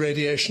blue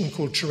radiation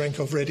called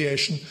Cherenkov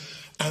radiation,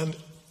 and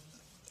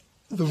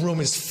the room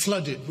is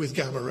flooded with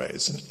gamma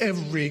rays, and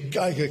every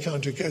Geiger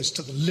counter goes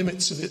to the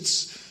limits of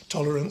its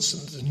tolerance,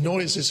 and the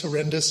noise is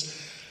horrendous.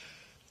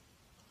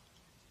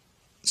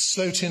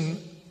 Slotin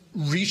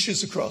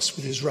reaches across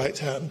with his right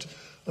hand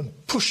and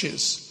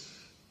pushes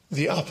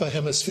the upper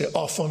hemisphere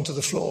off onto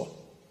the floor,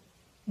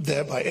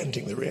 thereby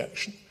ending the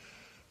reaction.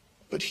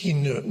 But he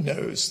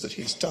knows that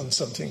he's done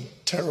something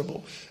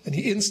terrible. And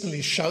he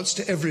instantly shouts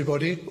to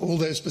everybody, all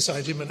those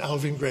beside him and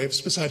Alvin Graves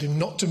beside him,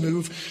 not to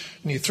move.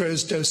 And he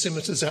throws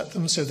dosimeters at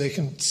them so they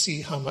can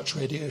see how much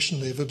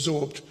radiation they've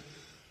absorbed.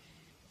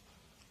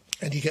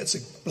 And he gets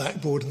a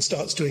blackboard and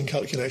starts doing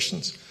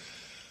calculations.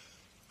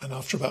 And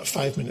after about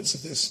 5 minutes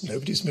of this,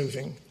 nobody's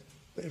moving.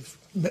 They've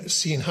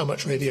seen how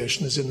much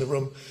radiation is in the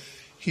room.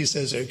 He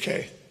says,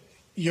 okay,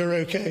 you're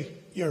okay,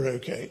 you're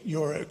okay,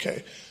 you're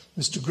okay.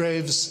 Mr.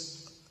 Graves,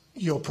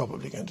 you're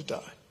probably going to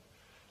die.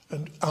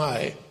 And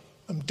I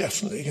am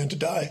definitely going to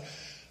die,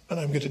 and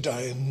I'm going to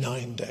die in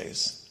 9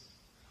 days.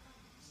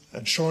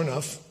 And sure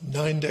enough,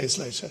 9 days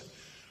later,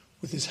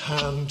 with his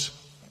hand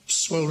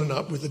swollen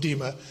up with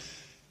edema,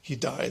 he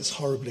dies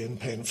horribly and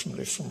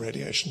painfully from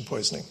radiation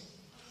poisoning.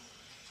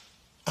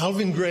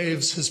 Alvin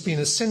Graves has been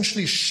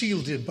essentially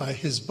shielded by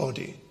his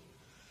body.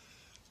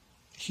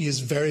 He is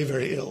very,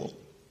 very ill.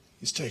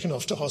 He's taken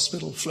off to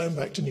hospital, flown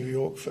back to New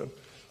York for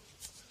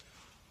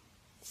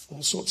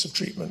all sorts of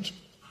treatment,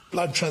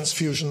 blood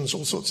transfusions,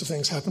 all sorts of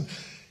things happen.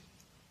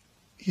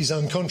 He's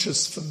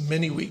unconscious for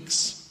many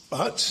weeks,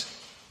 but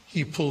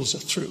he pulls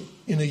it through.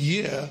 In a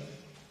year,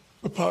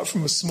 apart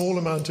from a small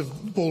amount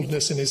of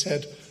baldness in his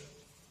head,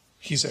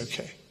 he's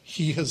okay.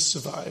 He has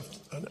survived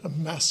a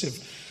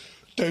massive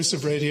dose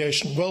of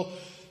radiation. Well,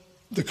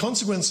 the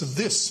consequence of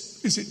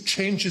this is it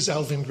changes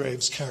Alvin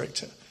Graves'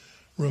 character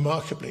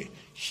remarkably.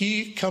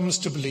 He comes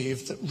to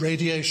believe that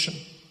radiation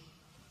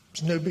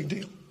is no big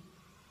deal.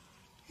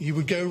 He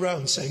would go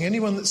around saying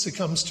anyone that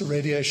succumbs to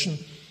radiation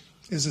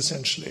is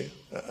essentially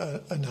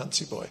a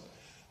Nancy boy.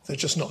 They're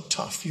just not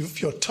tough.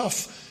 If you're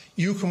tough,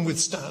 you can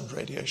withstand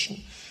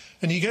radiation.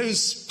 And he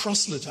goes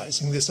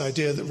proselytizing this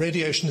idea that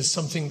radiation is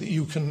something that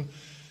you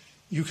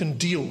can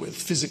deal with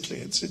physically.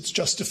 It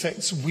just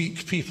affects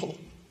weak people,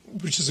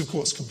 which is, of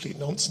course, complete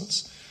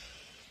nonsense.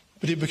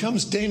 But it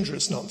becomes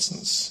dangerous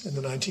nonsense in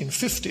the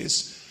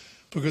 1950s,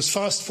 because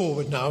fast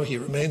forward now, he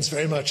remains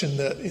very much in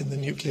the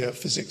nuclear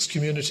physics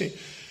community.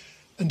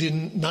 And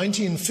in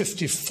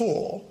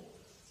 1954,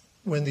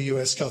 when the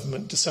US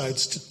government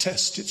decides to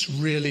test its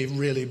really,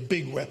 really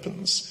big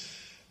weapons,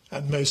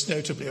 and most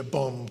notably a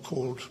bomb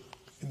called,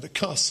 in the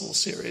Castle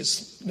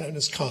series, known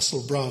as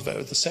Castle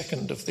Bravo, the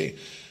second of the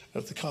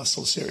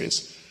Castle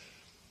series,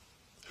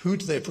 who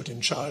do they put in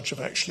charge of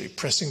actually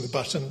pressing the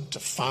button to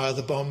fire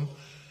the bomb?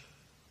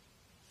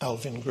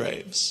 Alvin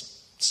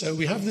Graves. So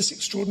we have this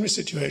extraordinary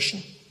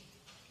situation.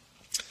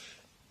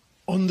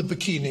 On the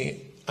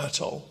Bikini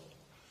Atoll,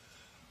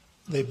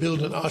 they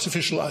build an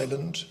artificial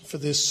island for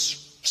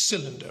this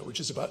cylinder, which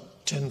is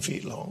about 10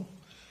 feet long.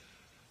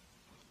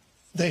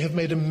 They have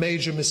made a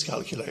major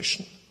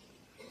miscalculation.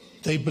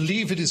 They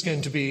believe it is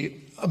going to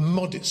be a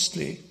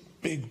modestly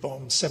big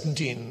bomb,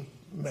 17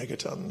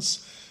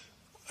 megatons.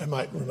 I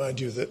might remind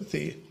you that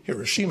the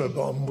Hiroshima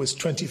bomb was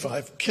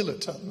 25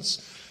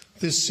 kilotons.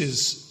 This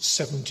is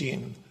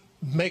 17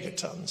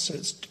 megatons, so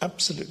it's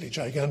absolutely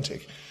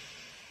gigantic.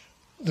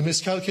 The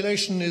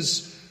miscalculation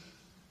is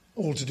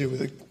all to do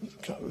with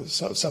a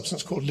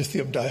substance called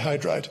lithium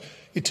dihydride.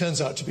 It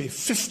turns out to be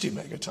 50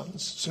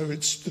 megatons, so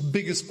it's the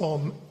biggest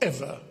bomb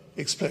ever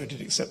exploded,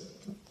 except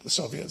the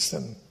Soviets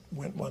then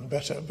went one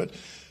better, but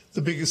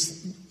the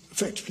biggest,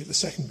 effectively the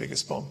second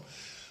biggest bomb.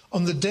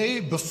 On the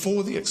day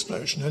before the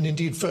explosion, and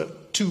indeed for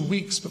 2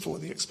 weeks before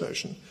the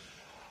explosion,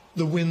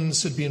 the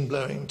winds had been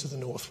blowing to the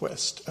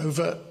northwest.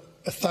 Over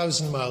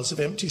 1,000 miles of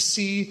empty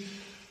sea.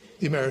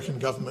 The American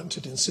government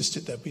had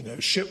insisted there be no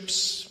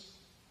ships,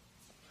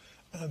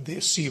 and the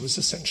sea was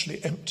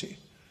essentially empty.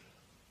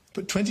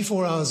 But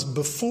 24 hours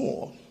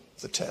before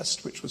the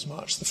test, which was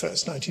March the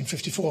 1st,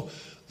 1954,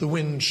 the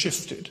wind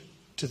shifted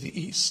to the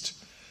east.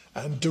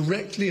 And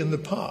directly in the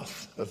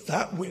path of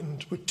that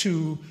wind were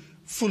two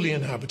fully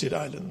inhabited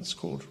islands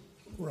called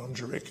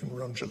Rongerik and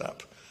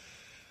Rongelap.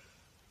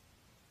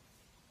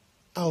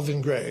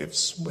 Alvin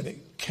Graves, when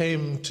it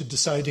came to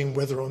deciding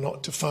whether or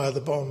not to fire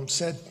the bomb,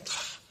 said,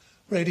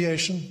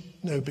 radiation,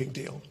 no big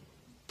deal.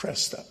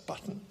 Press that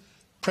button.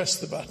 Press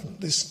the button.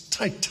 This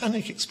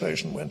titanic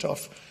explosion went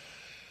off.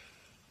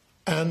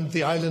 And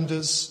the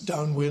islanders,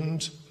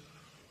 downwind,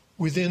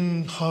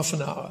 within half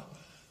an hour,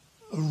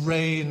 a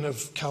rain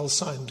of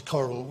calcined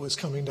coral was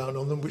coming down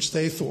on them, which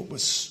they thought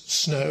was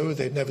snow.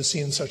 They'd never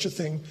seen such a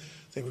thing.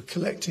 They were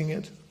collecting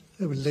it.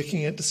 They were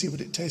licking it to see what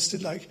it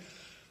tasted like.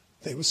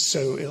 They were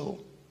so ill.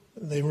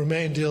 They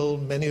remained ill.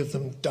 Many of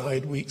them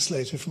died weeks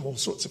later from all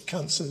sorts of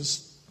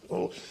cancers.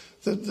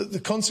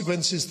 The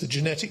consequences, the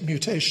genetic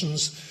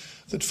mutations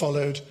that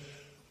followed,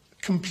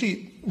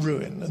 complete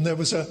ruin. And there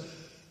was a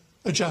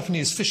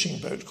Japanese fishing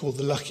boat called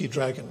the Lucky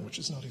Dragon, which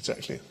is not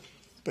exactly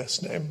the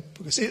best name,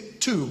 because it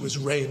too was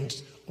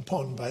rained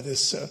upon by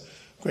this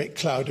great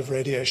cloud of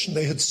radiation.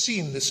 They had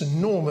seen this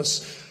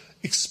enormous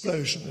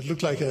explosion. It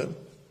looked like a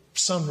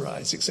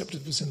sunrise, except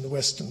it was in the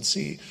Western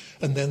Sea,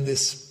 and then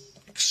this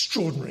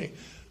extraordinary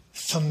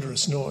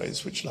thunderous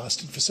noise which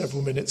lasted for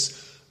several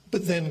minutes,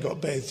 but then got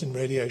bathed in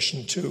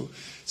radiation too.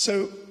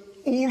 So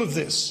all of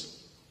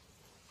this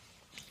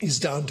is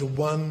down to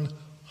one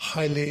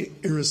highly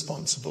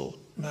irresponsible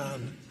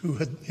man who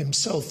had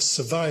himself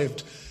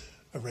survived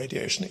a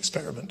radiation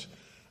experiment,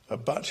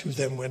 but who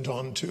then went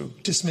on to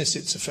dismiss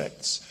its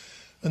effects.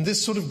 And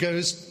this sort of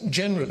goes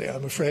generally,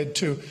 I'm afraid,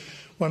 to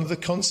one of the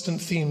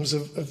constant themes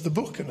of the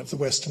book and of the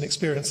Western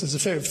experience. There's a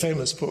very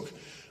famous book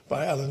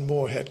by Alan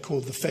Moorhead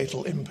called The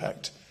Fatal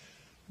Impact,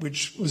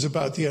 which was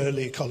about the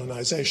early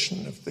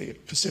colonization of the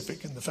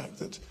Pacific and the fact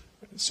that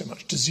so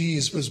much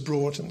disease was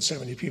brought and so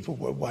many people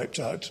were wiped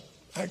out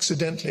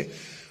accidentally.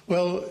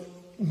 Well,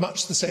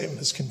 much the same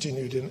has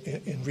continued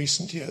in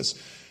recent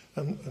years.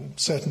 And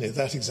certainly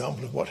that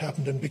example of what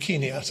happened in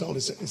Bikini Atoll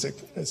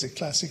is a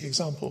classic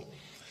example.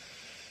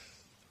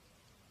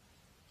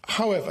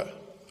 However,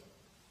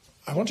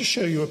 I want to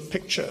show you a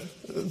picture,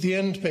 the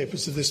end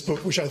papers of this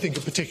book, which I think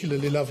are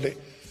particularly lovely.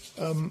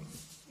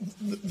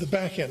 The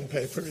back end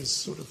paper is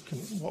sort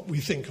of what we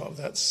think of.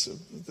 That's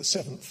the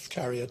 7th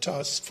Carrier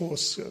Task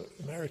Force,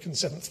 American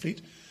 7th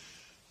Fleet.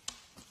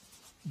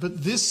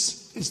 But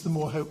this is the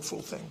more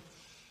hopeful thing.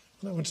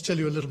 And I want to tell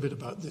you a little bit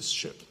about this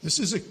ship. This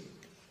is a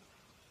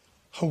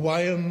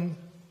Hawaiian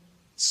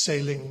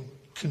sailing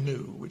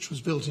canoe, which was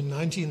built in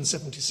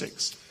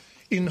 1976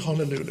 in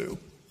Honolulu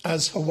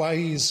as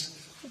Hawaii's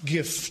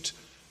gift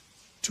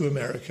to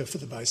America for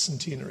the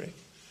bicentenary.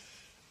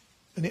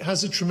 And it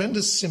has a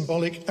tremendous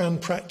symbolic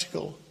and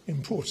practical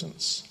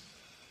importance.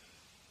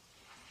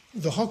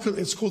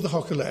 It's called the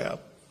Hokulea,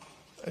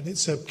 and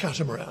it's a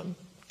catamaran,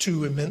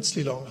 2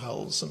 immensely long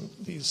hulls and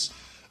these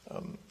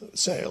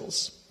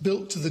sails,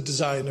 built to the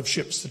design of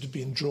ships that had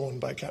been drawn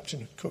by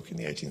Captain Cook in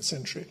the 18th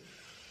century.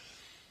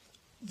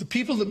 The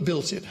people that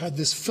built it had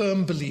this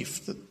firm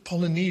belief that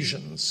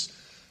Polynesians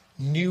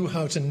knew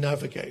how to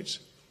navigate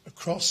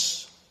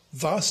across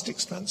vast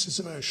expanses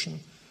of ocean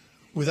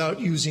without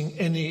using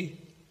any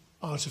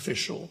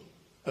artificial,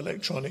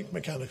 electronic,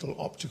 mechanical,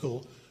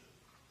 optical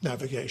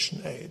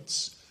navigation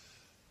aids.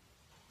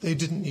 They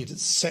didn't need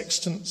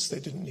sextants, they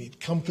didn't need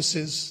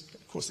compasses.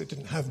 Of course, they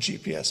didn't have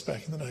GPS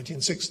back in the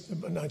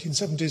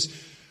 1970s,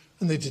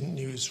 and they didn't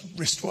use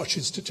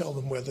wristwatches to tell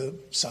them where the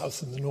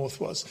south and the north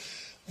was.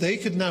 They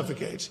could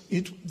navigate.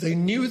 They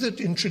knew that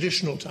in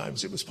traditional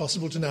times it was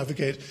possible to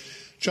navigate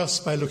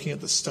just by looking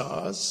at the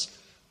stars,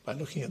 by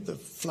looking at the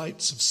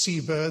flights of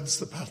seabirds,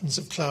 the patterns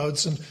of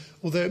clouds, and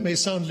although it may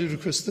sound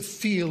ludicrous, the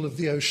feel of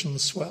the ocean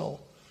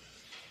swell.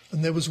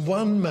 And there was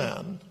one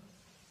man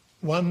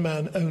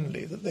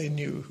only that they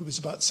knew, who was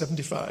about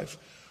 75,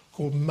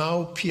 called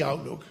Mau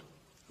Piaulug,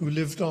 who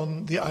lived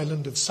on the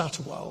island of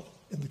Satawal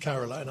in the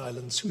Caroline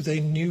Islands, who they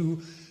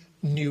knew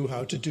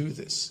how to do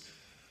this.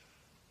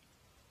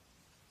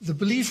 The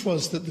belief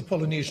was that the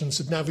Polynesians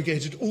had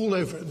navigated all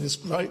over this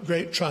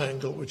great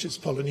triangle, which is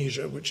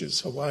Polynesia, which is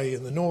Hawaii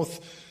in the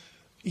north,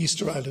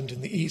 Easter Island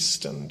in the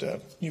east,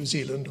 and New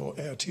Zealand, or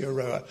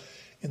Aotearoa,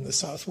 in the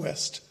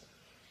southwest.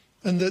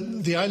 And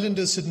that the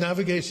islanders had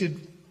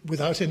navigated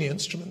without any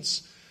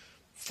instruments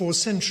for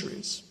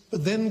centuries.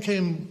 But then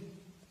came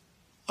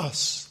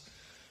us,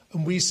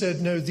 and we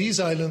said, no,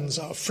 these islands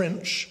are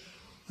French,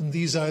 and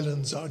these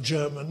islands are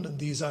German, and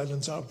these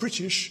islands are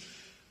British,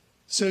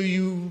 so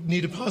you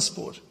need a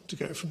passport to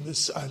go from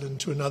this island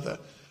to another.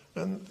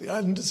 And the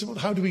islanders said, well,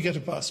 how do we get a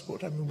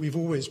passport? I mean, we've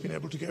always been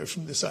able to go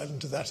from this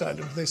island to that island.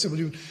 And they said, well,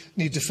 you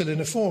need to fill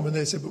in a form. And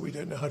they said, but we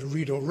don't know how to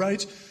read or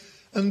write.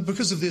 And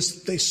because of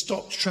this, they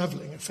stopped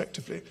traveling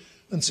effectively.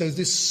 And so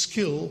this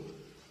skill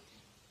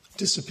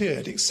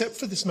disappeared, except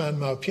for this man,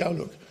 Mau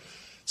Piaulug.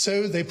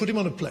 So they put him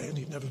on a plane.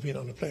 He'd never been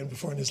on a plane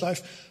before in his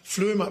life,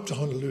 flew him up to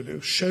Honolulu,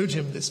 showed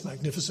him this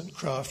magnificent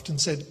craft and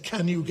said,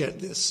 can you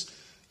get this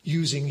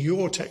using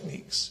your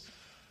techniques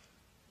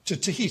to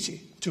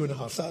Tahiti,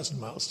 2,500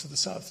 miles to the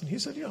south? And he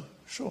said, yeah,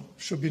 sure,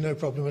 should be no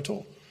problem at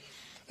all.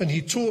 And he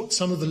taught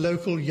some of the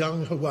local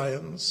young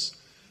Hawaiians.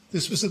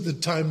 This was at the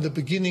time the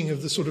beginning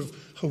of the sort of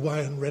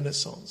Hawaiian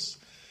Renaissance.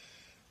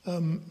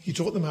 He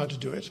taught them how to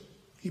do it.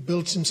 He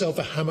built himself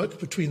a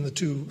hammock between the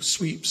 2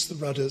 sweeps, the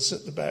rudders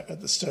at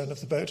the stern of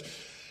the boat.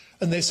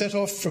 And they set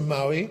off from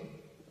Maui,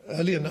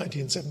 early in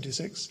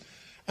 1976,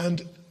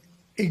 and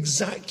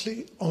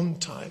exactly on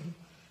time,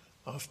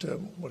 after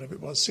whatever it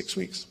was, 6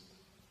 weeks,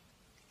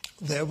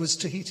 there was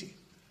Tahiti.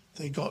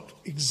 They got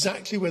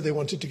exactly where they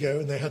wanted to go,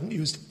 and they hadn't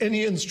used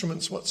any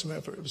instruments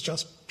whatsoever. It was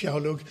just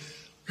Piaulug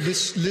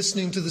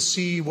listening to the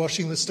sea,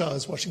 watching the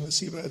stars, watching the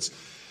seabirds.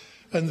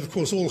 And of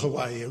course, all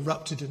Hawaii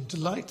erupted in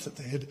delight that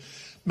they had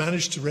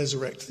managed to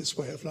resurrect this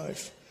way of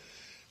life.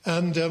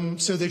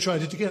 And so they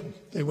tried it again.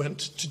 They went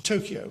to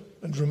Tokyo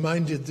and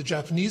reminded the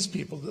Japanese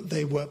people that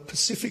they were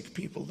Pacific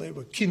people. They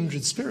were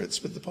kindred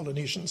spirits with the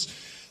Polynesians.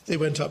 They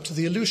went up to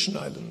the Aleutian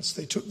Islands.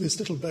 They took this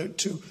little boat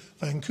to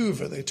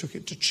Vancouver. They took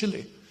it to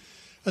Chile.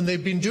 And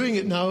they've been doing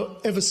it now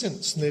ever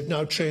since. And they've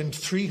now trained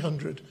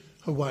 300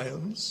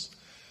 Hawaiians.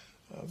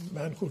 A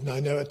man called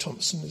Nainoa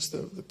Thompson is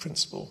the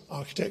principal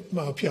architect.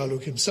 Mau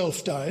Piaulug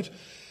himself died.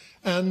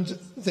 And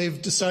they've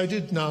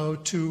decided now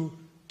to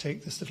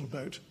take this little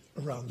boat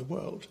around the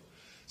world.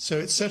 So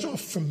it set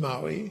off from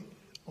Maui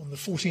on the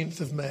 14th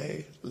of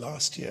May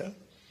last year.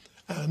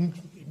 And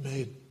he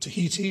made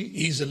Tahiti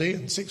easily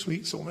in 6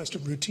 weeks, almost a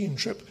routine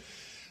trip.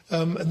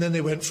 And then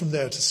they went from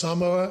there to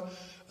Samoa,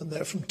 and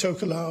there from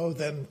Tokelau,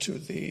 then to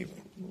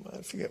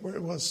I forget where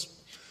it was,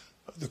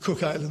 the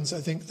Cook Islands,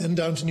 I think, then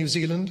down to New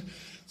Zealand.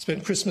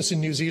 Spent Christmas in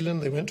New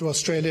Zealand. They went to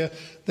Australia.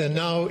 They're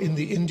now in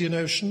the Indian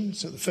Ocean,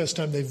 so the first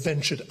time they've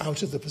ventured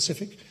out of the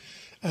Pacific.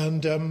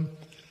 And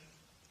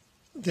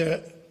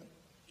they're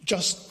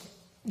just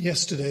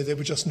yesterday, they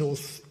were just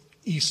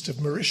northeast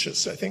of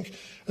Mauritius, I think,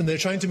 and they're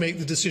trying to make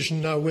the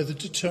decision now whether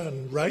to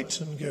turn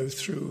right and go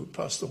through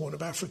past the Horn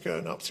of Africa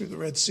and up through the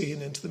Red Sea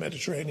and into the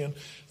Mediterranean,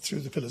 through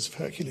the Pillars of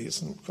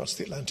Hercules and across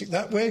the Atlantic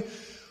that way,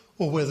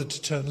 or whether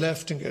to turn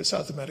left and go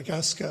south of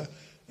Madagascar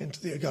into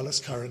the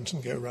Agulhas Current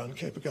and go around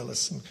Cape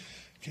Agulhas and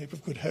Cape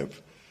of Good Hope.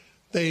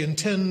 They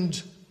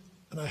intend,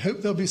 and I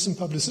hope there'll be some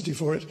publicity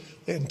for it,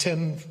 they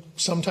intend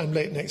sometime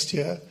late next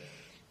year,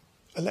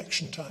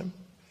 election time,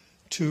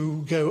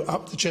 to go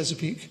up the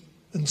Chesapeake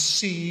and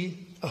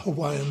see a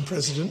Hawaiian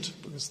president,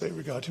 because they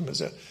regard him as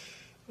a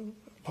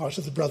part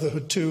of the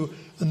Brotherhood too,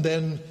 and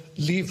then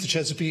leave the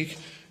Chesapeake,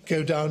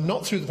 go down,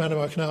 not through the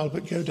Panama Canal,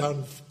 but go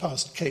down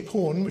past Cape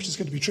Horn, which is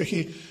going to be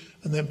tricky,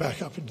 and then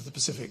back up into the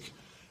Pacific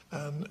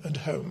and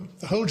home.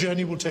 The whole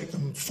journey will take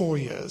them 4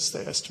 years,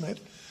 they estimate.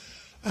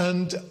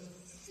 And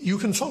you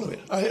can follow it.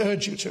 I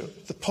urge you to.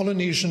 The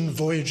Polynesian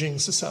Voyaging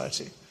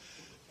Society.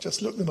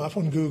 Just look them up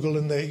on Google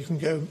and there you can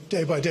go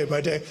day by day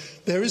by day.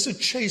 There is a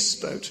chase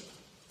boat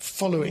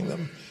following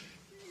them.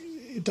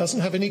 It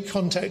doesn't have any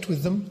contact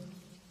with them.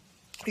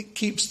 It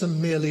keeps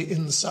them merely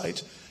in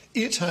sight.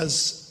 It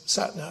has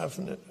sat-nav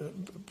and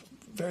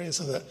various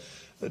other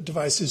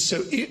devices,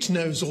 so it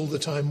knows all the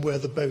time where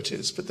the boat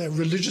is, but they're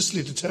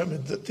religiously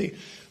determined that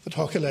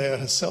Hokulea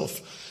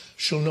herself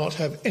shall not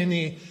have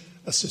any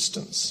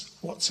assistance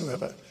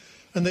whatsoever.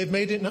 And they've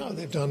made it now.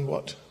 They've done,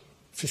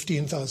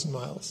 15,000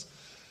 miles.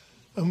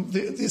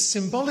 The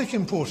symbolic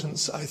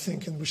importance, I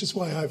think, and which is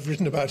why I've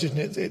written about it,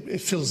 and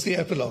it fills the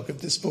epilogue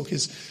of this book,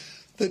 is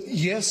that,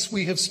 yes,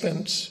 we have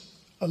spent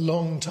a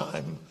long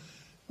time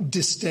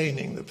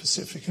disdaining the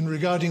Pacific and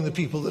regarding the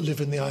people that live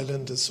in the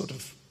island as sort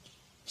of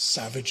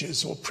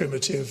savages or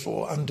primitive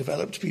or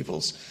undeveloped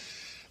peoples.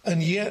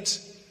 And yet,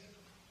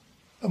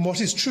 and what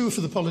is true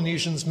for the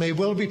Polynesians may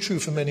well be true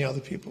for many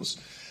other peoples,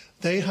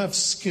 they have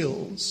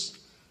skills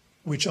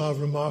which are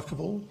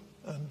remarkable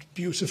and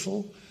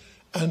beautiful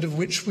and of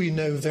which we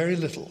know very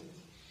little.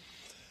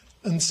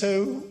 And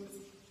so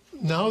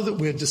now that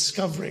we're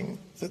discovering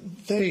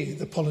that they,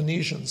 the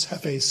Polynesians,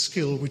 have a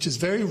skill which is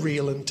very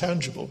real and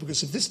tangible,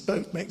 because if this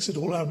boat makes it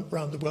all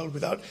around the world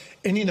without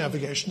any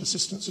navigation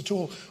assistance at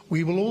all,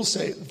 we will all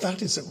say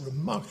that is a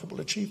remarkable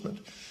achievement.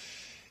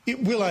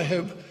 It will, I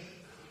hope,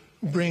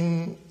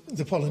 bring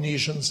the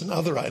Polynesians and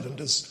other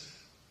islanders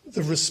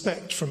the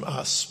respect from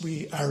us,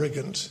 we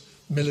arrogant,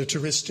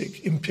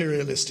 militaristic,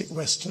 imperialistic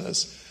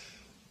Westerners,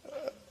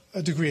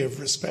 a degree of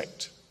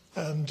respect,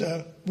 and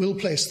will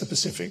place the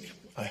Pacific,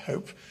 I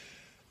hope,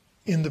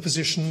 in the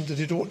position that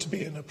it ought to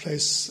be, in a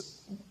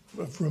place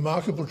of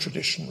remarkable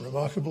tradition,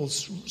 remarkable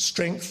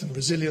strength and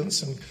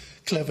resilience and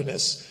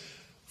cleverness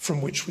from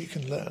which we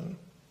can learn.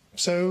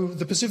 So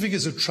the Pacific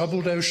is a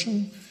troubled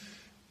ocean,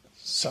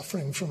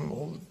 suffering from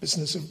all the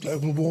business of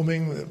global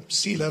warming. The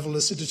sea level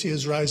acidity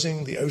is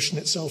rising, the ocean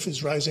itself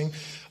is rising.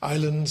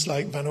 Islands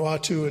like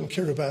Vanuatu and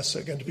Kiribati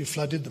are going to be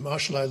flooded. The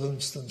Marshall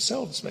Islands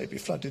themselves may be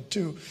flooded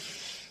too.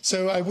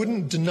 So I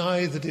wouldn't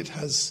deny that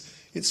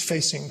it's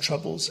facing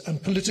troubles,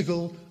 and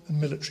political and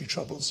military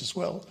troubles as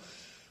well.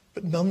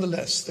 But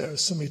nonetheless, there are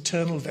some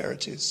eternal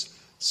verities,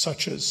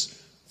 such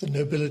as the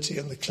nobility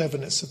and the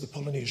cleverness of the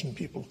Polynesian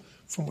people,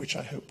 from which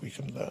I hope we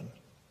can learn.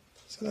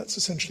 So that's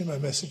essentially my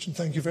message, and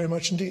thank you very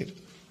much indeed.